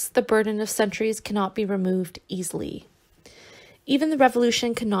 Alas, the burden of centuries cannot be removed easily. Even the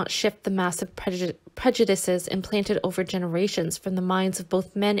revolution could not shift the massive prejudices implanted over generations from the minds of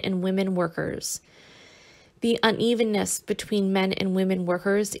both men and women workers. The unevenness between men and women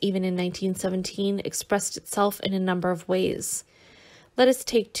workers, even in 1917, expressed itself in a number of ways. Let us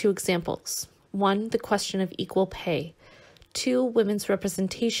take two examples. 1, the question of equal pay. 2, women's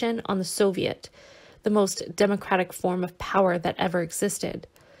representation on the Soviet, the most democratic form of power that ever existed.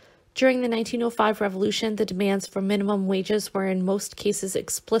 During the 1905 revolution, the demands for minimum wages were in most cases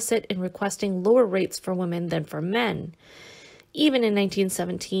explicit in requesting lower rates for women than for men. Even in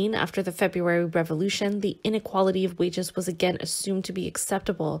 1917, after the February Revolution, the inequality of wages was again assumed to be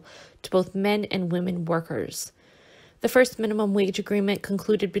acceptable to both men and women workers. The first minimum wage agreement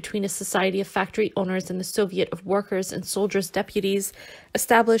concluded between a society of factory owners and the Soviet of Workers and Soldiers' Deputies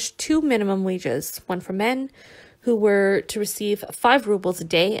established 2 minimum wages, one for men, who were to receive 5 rubles a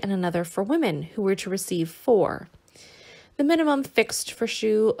day, and another for women, who were to receive 4. The minimum fixed for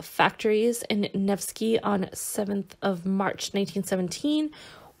shoe factories in Nevsky on 7th of March 1917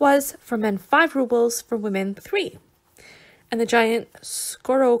 was for men 5 rubles, for women 3. And the giant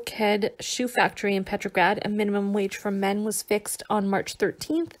Skorokhod shoe factory in Petrograd, a minimum wage for men was fixed on March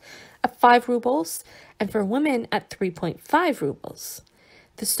 13th at 5 rubles, and for women at 3.5 rubles.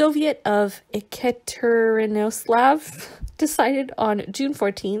 The Soviet of Ekaterinouslav decided on June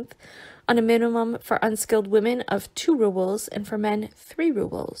 14th on a minimum for unskilled women of 2 rubles and for men 3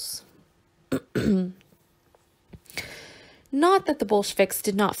 rubles. Not that the Bolsheviks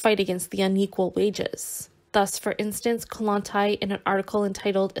did not fight against the unequal wages. Thus, for instance, Kollontai, in an article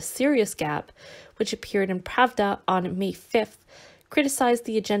entitled A Serious Gap, which appeared in Pravda on May 5th, criticized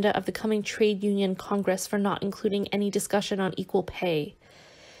the agenda of the coming Trade Union Congress for not including any discussion on equal pay.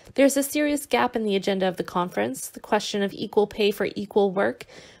 There's a serious gap in the agenda of the conference, the question of equal pay for equal work,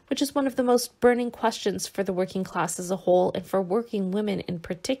 which is one of the most burning questions for the working class as a whole and for working women in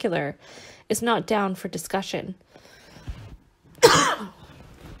particular, is not down for discussion.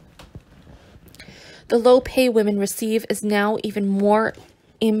 The low pay women receive is now even more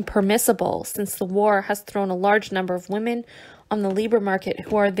impermissible since the war has thrown a large number of women on the labor market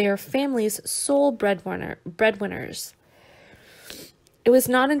who are their families' sole breadwinners. It was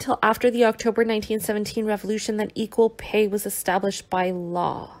not until after the October 1917 revolution that equal pay was established by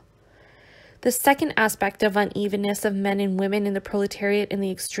law. The second aspect of unevenness of men and women in the proletariat and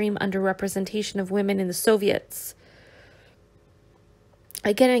the extreme underrepresentation of women in the Soviets.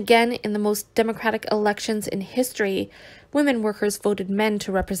 Again and again, in the most democratic elections in history, women workers voted men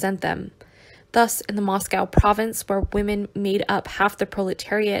to represent them. Thus, in the Moscow province, where women made up half the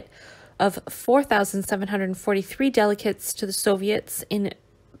proletariat, of 4,743 delegates to the Soviets in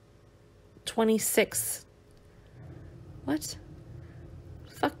 26 to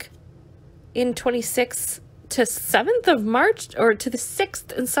 7th of March, or to the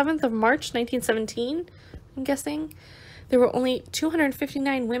 6th and 7th of March 1917, I'm guessing, there were only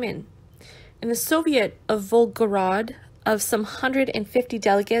 259 women. In the Soviet of Volgograd, of some 150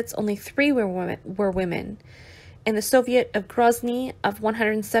 delegates, only 3 were women. In the Soviet of Grozny, of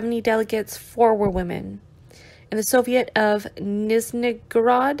 170 delegates, 4 were women. In the Soviet of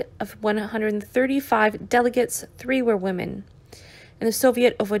Nizhny-Novgorod, of 135 delegates, 3 were women. In the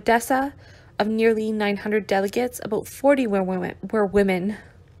Soviet of Odessa, of nearly 900 delegates, about 40 were women.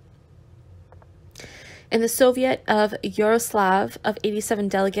 In the Soviet of Yaroslav, of 87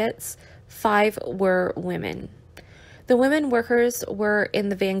 delegates, 5 were women. The women workers were in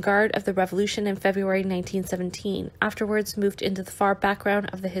the vanguard of the revolution in February 1917, afterwards moved into the far background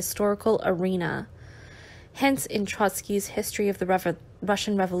of the historical arena. Hence, in Trotsky's History of the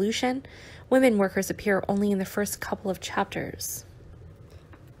Russian Revolution, women workers appear only in the first couple of chapters.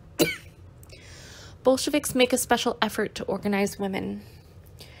 Bolsheviks make a special effort to organize women.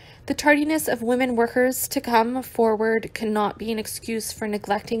 The tardiness of women workers to come forward cannot be an excuse for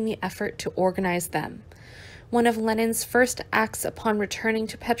neglecting the effort to organize them. One of Lenin's first acts upon returning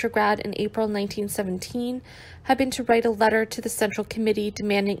to Petrograd in April 1917 had been to write a letter to the Central Committee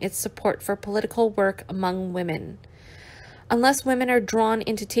demanding its support for political work among women. Unless women are drawn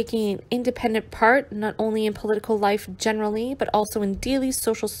into taking an independent part, not only in political life generally, but also in daily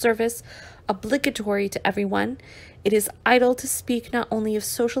social service obligatory to everyone, it is idle to speak not only of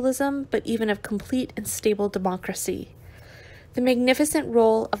socialism, but even of complete and stable democracy. The magnificent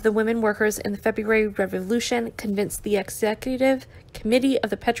role of the women workers in the February Revolution convinced the Executive Committee of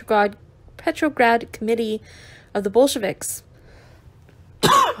the Petrograd Committee of the Bolsheviks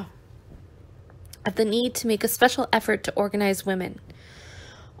of the need to make a special effort to organize women.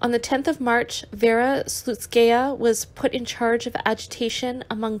 On the 10th of March, Vera Slutskaya was put in charge of agitation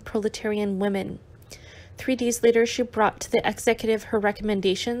among proletarian women. 3 days later, she brought to the executive her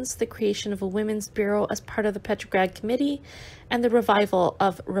recommendations, the creation of a women's bureau as part of the Petrograd Committee, and the revival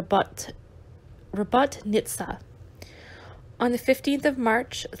of Robotnitsa. On the 15th of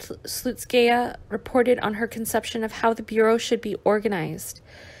March, Slutskaya reported on her conception of how the bureau should be organized.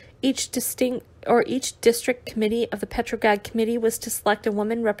 Each district committee of the Petrograd Committee was to select a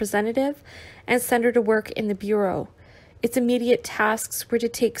woman representative and send her to work in the bureau. Its immediate tasks were to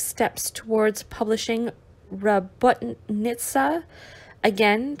take steps towards publishing Robotnitsa,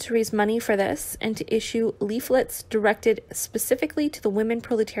 again to raise money for this, and to issue leaflets directed specifically to the women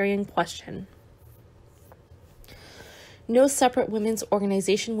proletarian question. No separate women's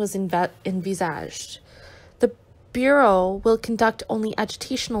organization was envisaged. The bureau will conduct only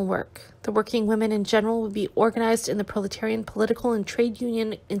agitational work. The working women in general will be organized in the proletarian political and trade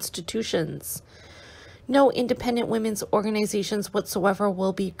union institutions. No independent women's organizations whatsoever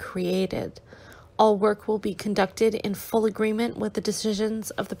will be created. All work will be conducted in full agreement with the decisions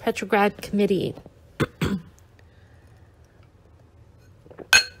of the Petrograd Committee.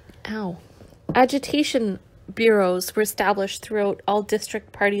 Agitation bureaus were established throughout all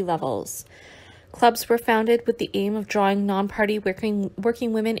district party levels. Clubs were founded with the aim of drawing non-party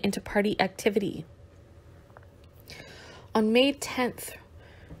working women into party activity. On May 10th,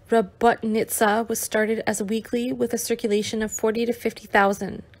 Robotnitsa was started as a weekly with a circulation of 40 to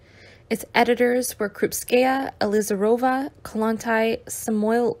 50,000. Its editors were Krupskaya, Alexandra Kollontai,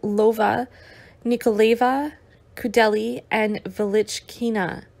 Samoilova, Nikolaeva, Kudeli, and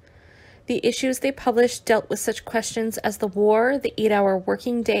Velichkina. The issues they published dealt with such questions as the war, the 8-hour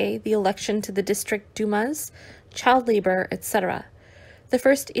working day, the election to the district dumas, child labor, etc. The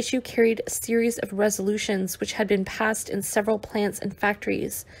first issue carried a series of resolutions which had been passed in several plants and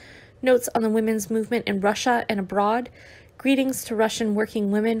factories, notes on the women's movement in Russia and abroad, greetings to Russian working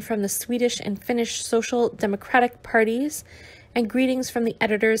women from the Swedish and Finnish Social Democratic parties, and greetings from the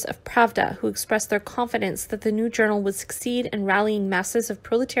editors of Pravda, who expressed their confidence that the new journal would succeed in rallying masses of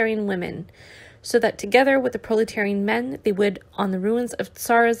proletarian women, so that together with the proletarian men, they would, on the ruins of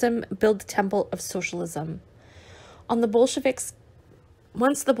Tsarism, build the temple of socialism. Once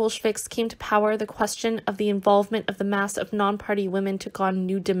the Bolsheviks came to power, the question of the involvement of the mass of non-party women took on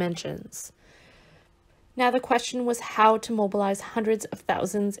new dimensions. Now the question was how to mobilize hundreds of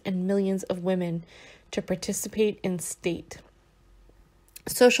thousands and millions of women to participate in state,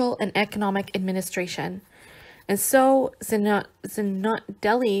 social, and economic administration. And so Zinot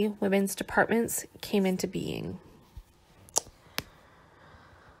Delhi women's departments came into being.